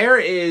there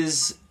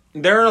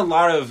are a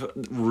lot of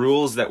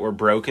rules that were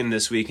broken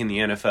this week in the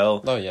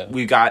NFL. Oh, yeah.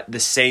 We got the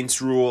Saints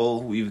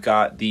rule. We've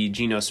got the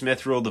Geno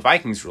Smith rule. The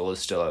Vikings rule is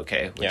still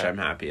okay, which I'm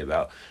happy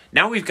about.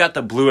 Now we've got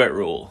the Blewett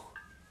rule.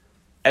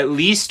 At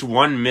least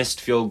 1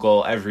 missed field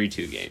goal every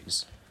 2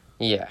 games.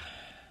 Yeah.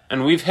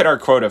 And we've hit our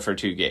quota for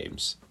 2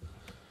 games.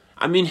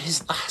 I mean,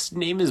 his last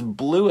name is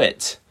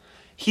Blewett.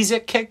 He's a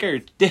kicker.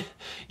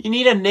 You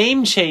need a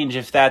name change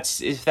if that's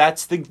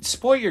the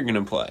sport you're going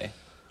to play.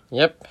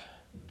 Yep.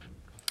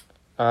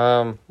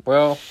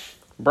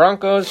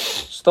 Broncos,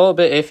 still a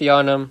bit iffy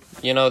on them.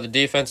 You know, the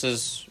defense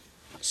is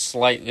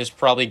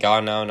probably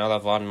gone now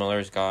that Von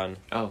Miller's gone.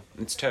 Oh,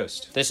 it's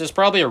toast. This is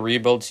probably a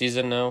rebuild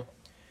season now.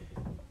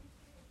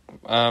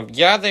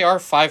 Yeah, they are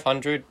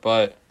 500,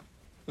 but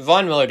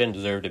Von Miller didn't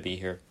deserve to be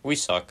here. We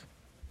suck.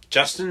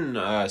 Justin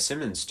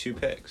Simmons, 2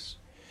 picks.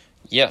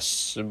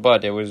 Yes,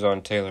 but it was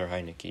on Taylor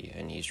Heineke,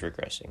 and he's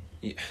regressing.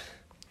 Yeah.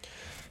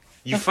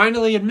 You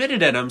finally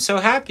admitted it. I'm so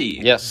happy.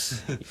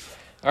 Yes.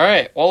 All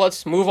right, well,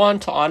 let's move on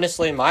to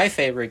honestly my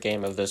favorite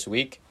game of this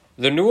week.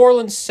 The New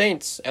Orleans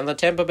Saints and the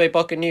Tampa Bay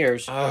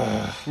Buccaneers.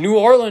 New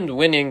Orleans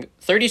winning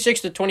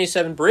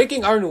 36-27,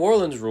 breaking our New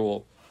Orleans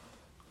rule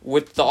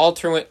with the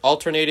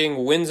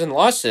alternating wins and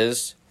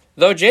losses.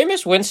 Though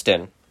Jameis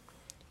Winston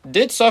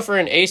did suffer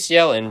an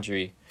ACL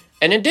injury,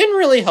 and it didn't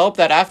really help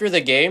that after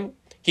the game,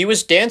 he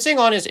was dancing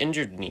on his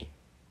injured knee.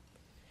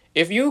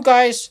 If you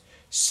guys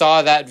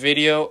saw that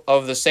video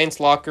of the Saints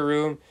locker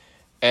room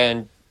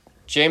and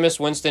Jameis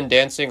Winston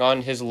dancing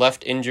on his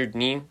left injured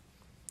knee.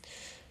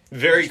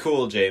 Very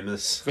cool,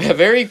 Jameis.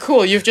 Very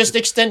cool. You've just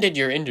extended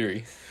your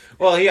injury.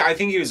 Well, I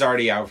think he was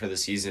already out for the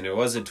season. It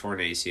was a torn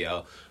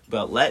ACL.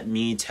 But let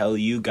me tell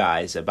you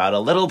guys about a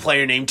little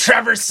player named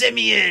Trevor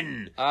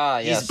Siemian.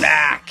 Yes. He's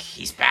back.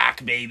 He's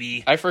back,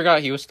 baby. I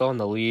forgot he was still in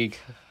the league.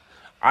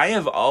 I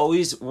have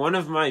always, one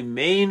of my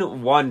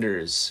main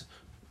wonders,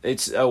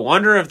 it's a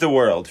wonder of the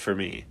world for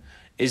me,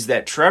 is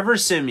that Trevor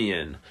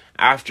Siemian,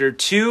 after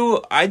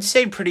 2, I'd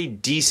say pretty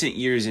decent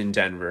years in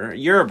Denver,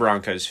 you're a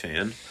Broncos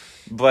fan,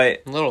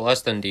 but... A little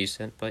less than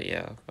decent, but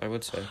yeah, I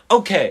would say.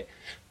 Okay.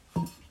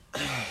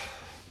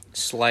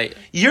 Slight.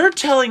 You're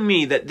telling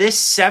me that this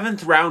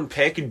 7th round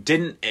pick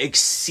didn't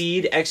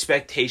exceed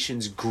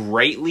expectations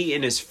greatly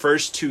in his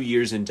first 2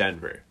 years in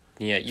Denver?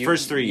 Yeah,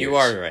 first 3 years. You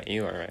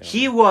are right.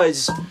 He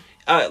was,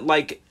 I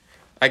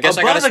guess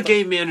above a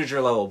game manager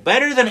level,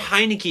 better than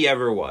Heineke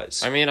ever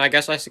was. I mean, I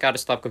guess I got to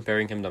stop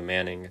comparing him to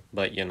Manning,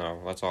 but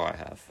that's all I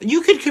have.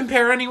 You could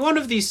compare any one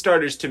of these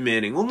starters to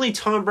Manning. Only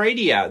Tom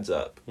Brady adds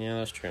up. Yeah,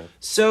 that's true.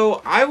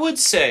 So I would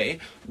say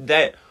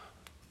that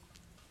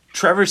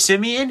Trevor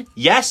Siemian,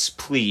 yes,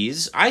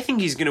 please. I think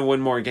he's going to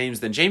win more games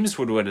than Jameis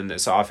would win in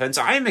this offense.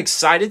 I am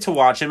excited to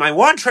watch him. I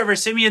want Trevor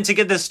Siemian to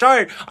get the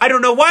start. I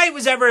don't know why he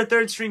was ever a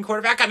third-string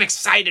quarterback. I'm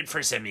excited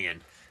for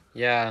Siemian.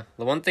 Yeah,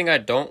 the one thing I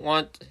don't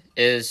want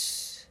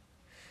is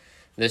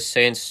the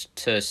Saints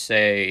to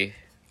say,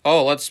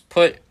 oh, let's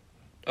put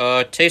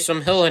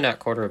Taysom Hill in at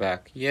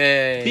quarterback.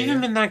 Yay. Leave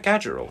him in that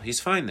gadget role.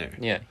 He's fine there.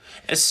 Yeah.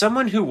 As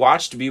someone who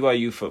watched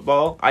BYU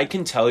football, I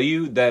can tell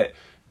you that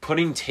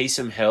putting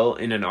Taysom Hill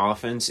in an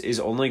offense is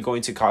only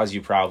going to cause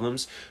you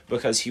problems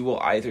because he will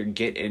either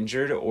get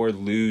injured or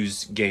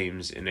lose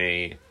games in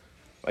a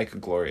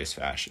glorious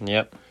fashion.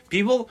 Yep.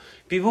 People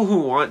who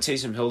want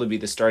Taysom Hill to be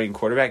the starting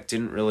quarterback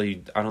didn't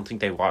really, I don't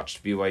think they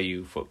watched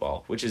BYU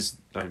football, which is,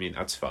 I mean,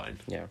 that's fine.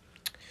 Yeah.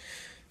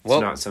 It's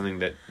not something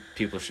that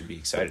people should be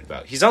excited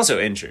about. He's also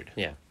injured.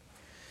 Yeah.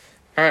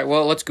 All right,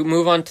 well, let's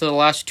move on to the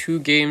last 2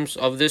 games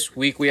of this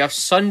week. We have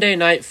Sunday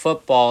Night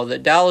Football, the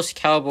Dallas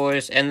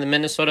Cowboys and the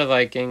Minnesota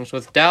Vikings,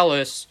 with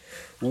Dallas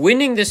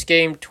winning this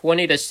game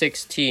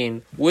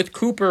 20-16 with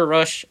Cooper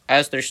Rush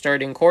as their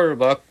starting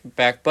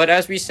quarterback. But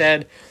as we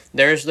said,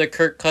 there's the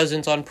Kirk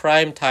Cousins on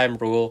primetime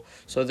rule,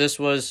 so this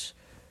was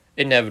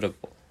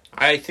inevitable.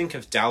 I think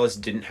if Dallas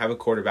didn't have a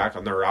quarterback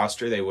on their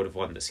roster, they would have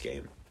won this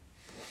game.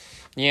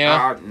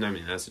 Yeah. I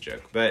mean, that's a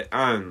joke. But,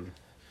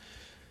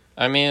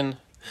 I mean,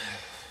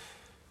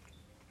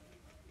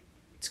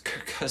 it's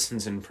Kirk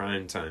Cousins in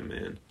prime time,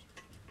 man.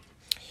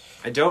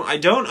 I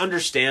don't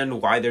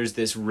understand why there's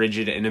this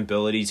rigid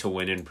inability to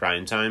win in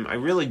primetime. I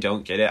really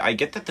don't get it. I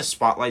get that the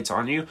spotlight's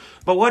on you,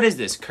 but what is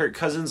this? Kirk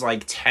Cousins'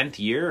 10th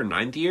year or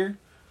 9th year?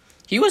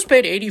 He was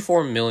paid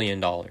 $84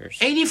 million.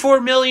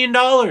 $84 million!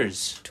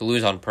 To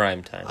lose on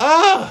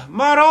primetime.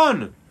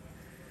 Maron!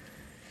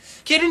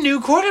 Get a new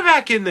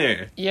quarterback in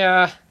there!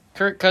 Yeah,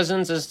 Kirk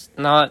Cousins is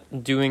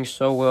not doing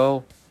so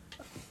well.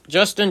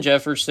 Justin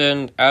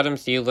Jefferson, Adam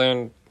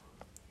Thielen,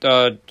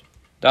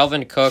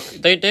 Dalvin Cook,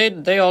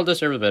 they all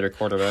deserve a better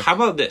quarterback. How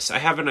about this? I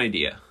have an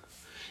idea.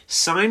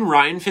 Sign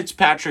Ryan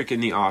Fitzpatrick in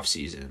the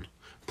offseason.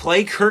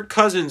 Play Kirk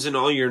Cousins in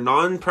all your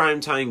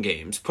non-primetime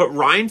games. Put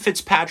Ryan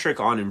Fitzpatrick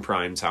on in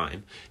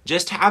primetime.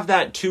 Just have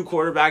that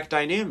two-quarterback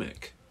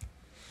dynamic.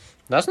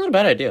 That's not a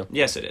bad idea.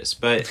 Yes, it is,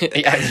 but...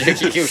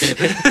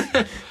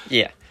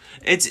 Yeah.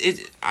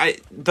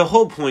 The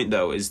whole point,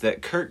 though, is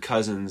that Kirk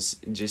Cousins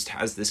just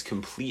has this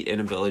complete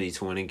inability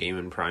to win a game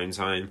in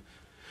primetime.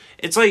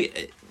 It's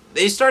like...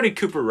 They started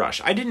Cooper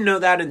Rush. I didn't know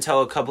that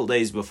until a couple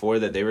days before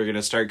that they were going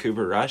to start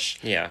Cooper Rush.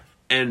 Yeah.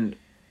 And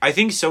I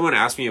think someone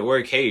asked me at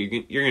work,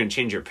 hey, you're going to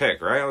change your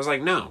pick, right? I was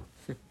like, no.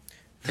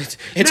 It's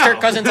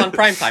Kirk Cousins on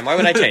primetime. Why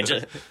would I change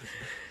it?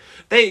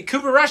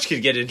 Cooper Rush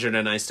could get injured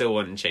and I still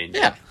wouldn't change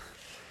it.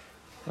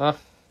 Yeah.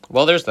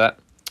 Well, there's that.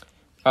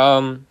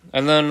 And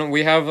then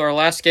we have our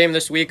last game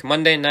this week,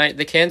 Monday night,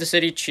 the Kansas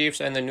City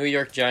Chiefs and the New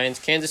York Giants.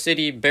 Kansas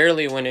City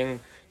barely winning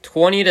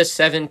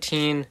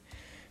 20-17.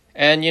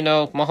 And,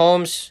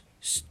 Mahomes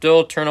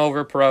still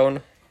turnover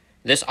prone.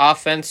 This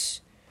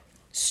offense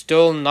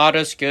still not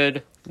as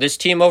good. This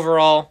team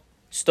overall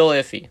still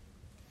iffy.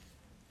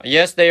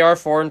 Yes, they are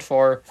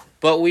 4-4,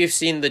 but we've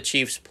seen the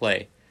Chiefs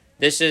play.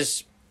 I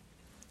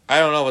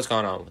don't know what's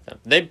going on with them.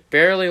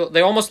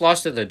 They almost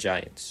lost to the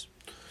Giants.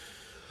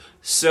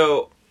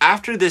 So,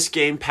 after this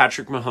game,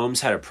 Patrick Mahomes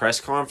had a press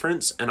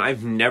conference, and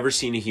I've never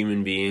seen a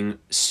human being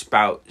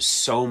spout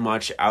so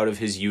much out of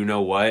his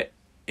you-know-what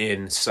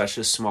in such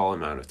a small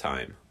amount of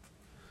time.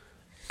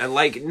 And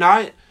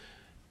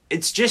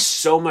it's just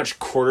so much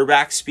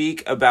quarterback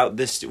speak about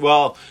this.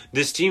 Well,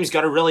 this team's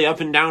got a really up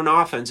and down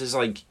offense. It's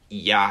like,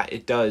 yeah,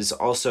 it does.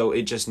 Also,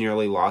 it just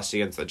nearly lost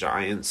against the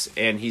Giants.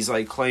 And he's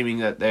claiming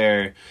that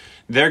they're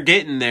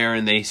getting there,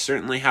 and they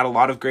certainly had a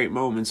lot of great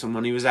moments. And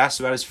when he was asked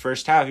about his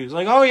first half, he was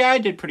like, oh yeah, I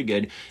did pretty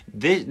good.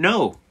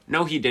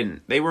 No, he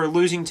didn't. They were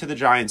losing to the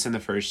Giants in the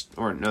first...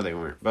 Or, no, they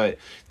weren't. But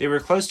they were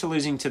close to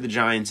losing to the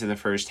Giants in the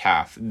first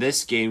half.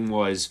 This game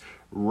was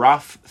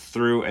rough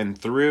through and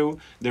through.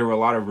 There were a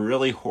lot of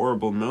really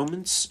horrible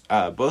moments.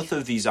 Both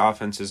of these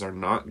offenses are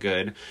not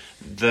good.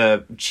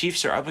 The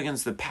Chiefs are up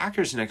against the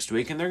Packers next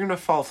week, and they're going to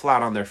fall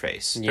flat on their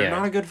face. They're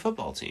not a good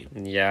football team.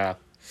 Yeah.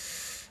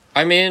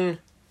 I mean,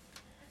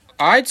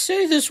 I'd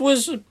say this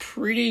was a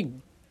pretty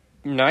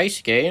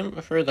nice game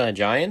for the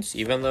Giants,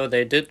 even though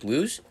they did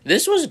lose.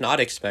 This was not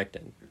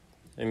expected.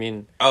 I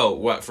mean... Oh,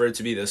 what, for it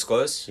to be this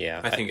close?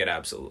 Yeah. I think it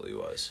absolutely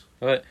was.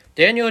 But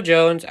Daniel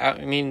Jones,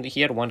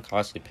 he had one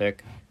costly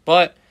pick.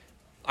 But,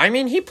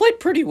 he played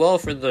pretty well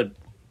for the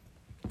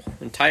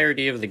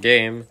entirety of the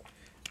game.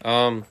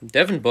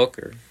 Devin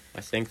Booker,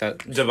 I think that...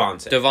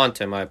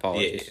 Devontae, my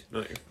apologies.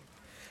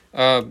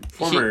 Yeah.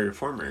 Former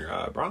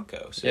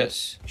Bronco. So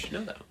yes. You should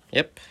know that.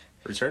 Yep.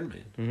 Return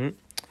man. Mm-hmm.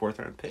 4th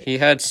round pick. He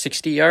had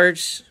 60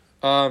 yards.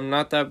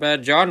 Not that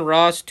bad. John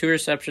Ross, 2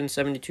 receptions,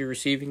 72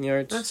 receiving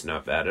yards. That's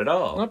not bad at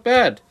all. Not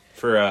bad.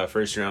 For a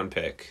first round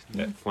pick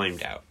that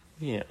flamed out.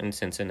 Yeah, in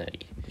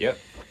Cincinnati. Yep.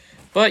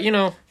 But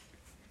this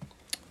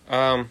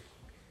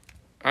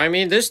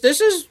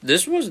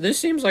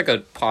seems like a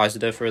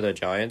positive for the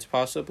Giants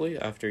possibly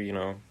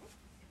after,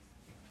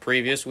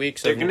 previous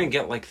weeks. They're going to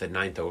get the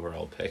 9th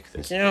overall pick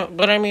this year. Yeah,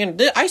 but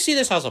I see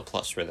this as a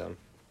plus for them.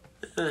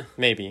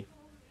 Maybe.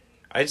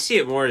 I'd see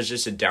it more as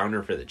just a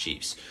downer for the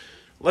Chiefs.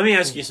 Let me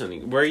ask you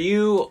something. Were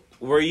you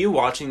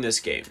watching this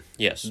game?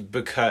 Yes.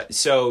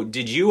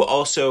 Did you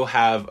also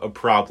have a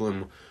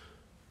problem?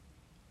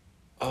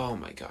 Oh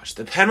my gosh,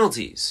 the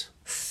penalties.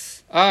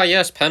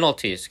 Yes,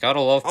 penalties. Gotta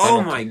love penalties.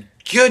 Oh my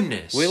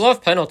goodness. We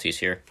love penalties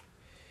here.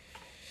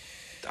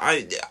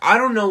 I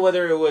don't know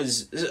whether it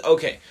was...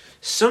 Okay,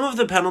 some of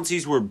the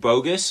penalties were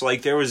bogus.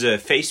 There was a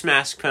face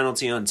mask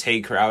penalty on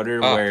Tay Crowder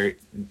where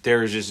there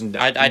was just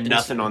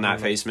nothing on that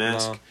face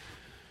mask. No.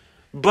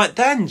 But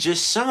then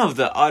just some of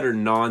the utter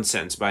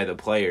nonsense by the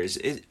players.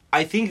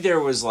 I think there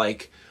was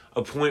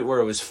a point where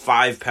it was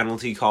 5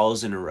 penalty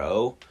calls in a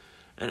row.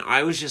 And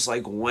I was just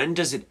when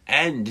does it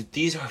end?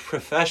 These are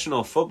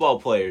professional football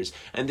players.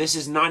 And this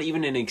is not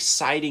even an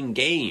exciting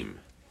game.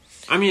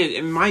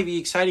 It might be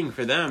exciting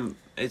for them.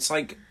 It's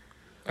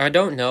I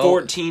don't know.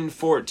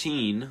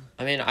 14-14.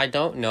 I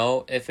don't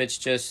know if it's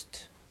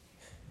just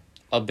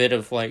a bit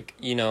of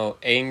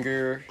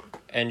anger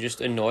and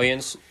just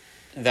annoyance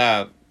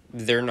that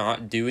they're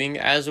not doing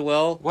as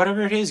well.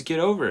 Whatever it is, get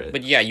over it.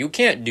 But yeah, you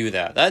can't do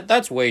that.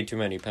 That's way too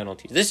many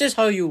penalties. This is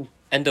how you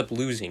end up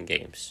losing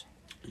games.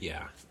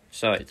 Yeah.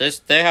 So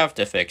they have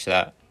to fix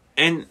that.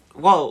 And,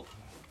 well,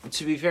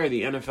 to be fair,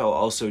 the NFL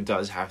also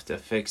does have to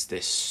fix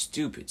this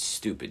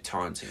stupid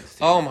taunting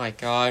thing. Oh my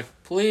god.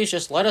 Please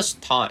just let us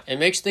taunt. It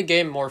makes the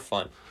game more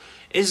fun.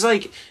 It's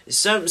like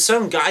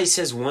some guy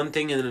says one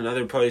thing and then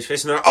another player's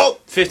face and they're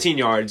 15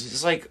 yards.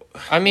 It's like,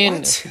 I mean,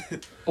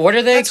 what? What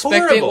are they That's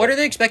expecting? horrible. What are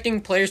they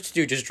expecting players to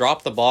do? Just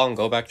drop the ball and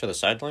go back to the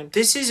sideline?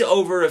 This is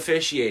over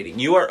officiating.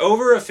 You are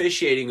over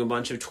officiating a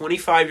bunch of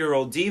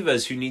 25-year-old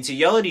divas who need to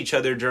yell at each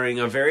other during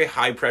a very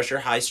high pressure,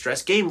 high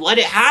stress game. Let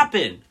it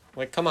happen.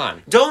 Like, come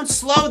on. Don't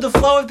slow the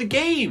flow of the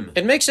game.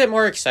 It makes it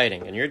more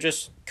exciting, and you're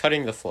just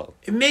cutting the flow.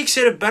 It makes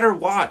it a better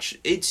watch.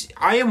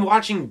 I am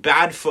watching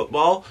bad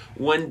football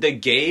when the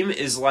game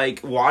is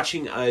like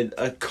watching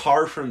a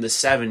car from the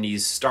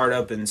 70s start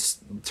up and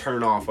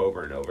turn off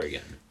over and over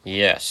again.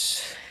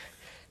 Yes.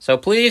 So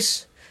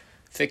please,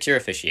 fix your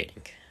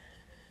officiating.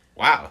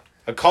 Wow.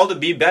 A call to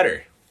be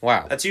better.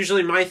 Wow. That's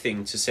usually my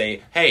thing to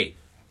say, hey,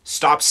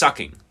 stop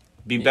sucking.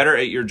 Be better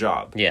at your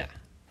job. Yeah.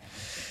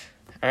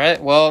 All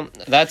right, well,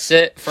 that's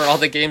it for all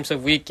the games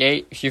of Week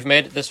 8. If you've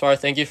made it this far,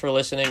 thank you for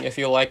listening. If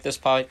you like this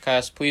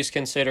podcast, please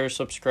consider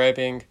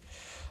subscribing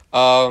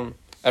and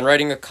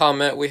writing a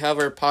comment. We have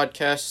our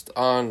podcast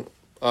on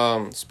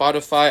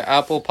Spotify,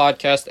 Apple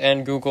Podcast,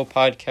 and Google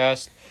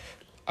Podcast.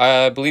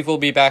 I believe we'll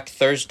be back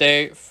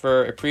Thursday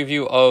for a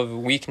preview of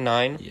Week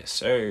 9. Yes,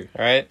 sir.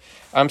 All right,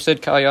 I'm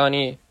Sid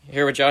Kalyani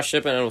here with Josh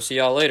Shippen, and we'll see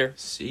y'all later.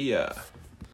 See ya.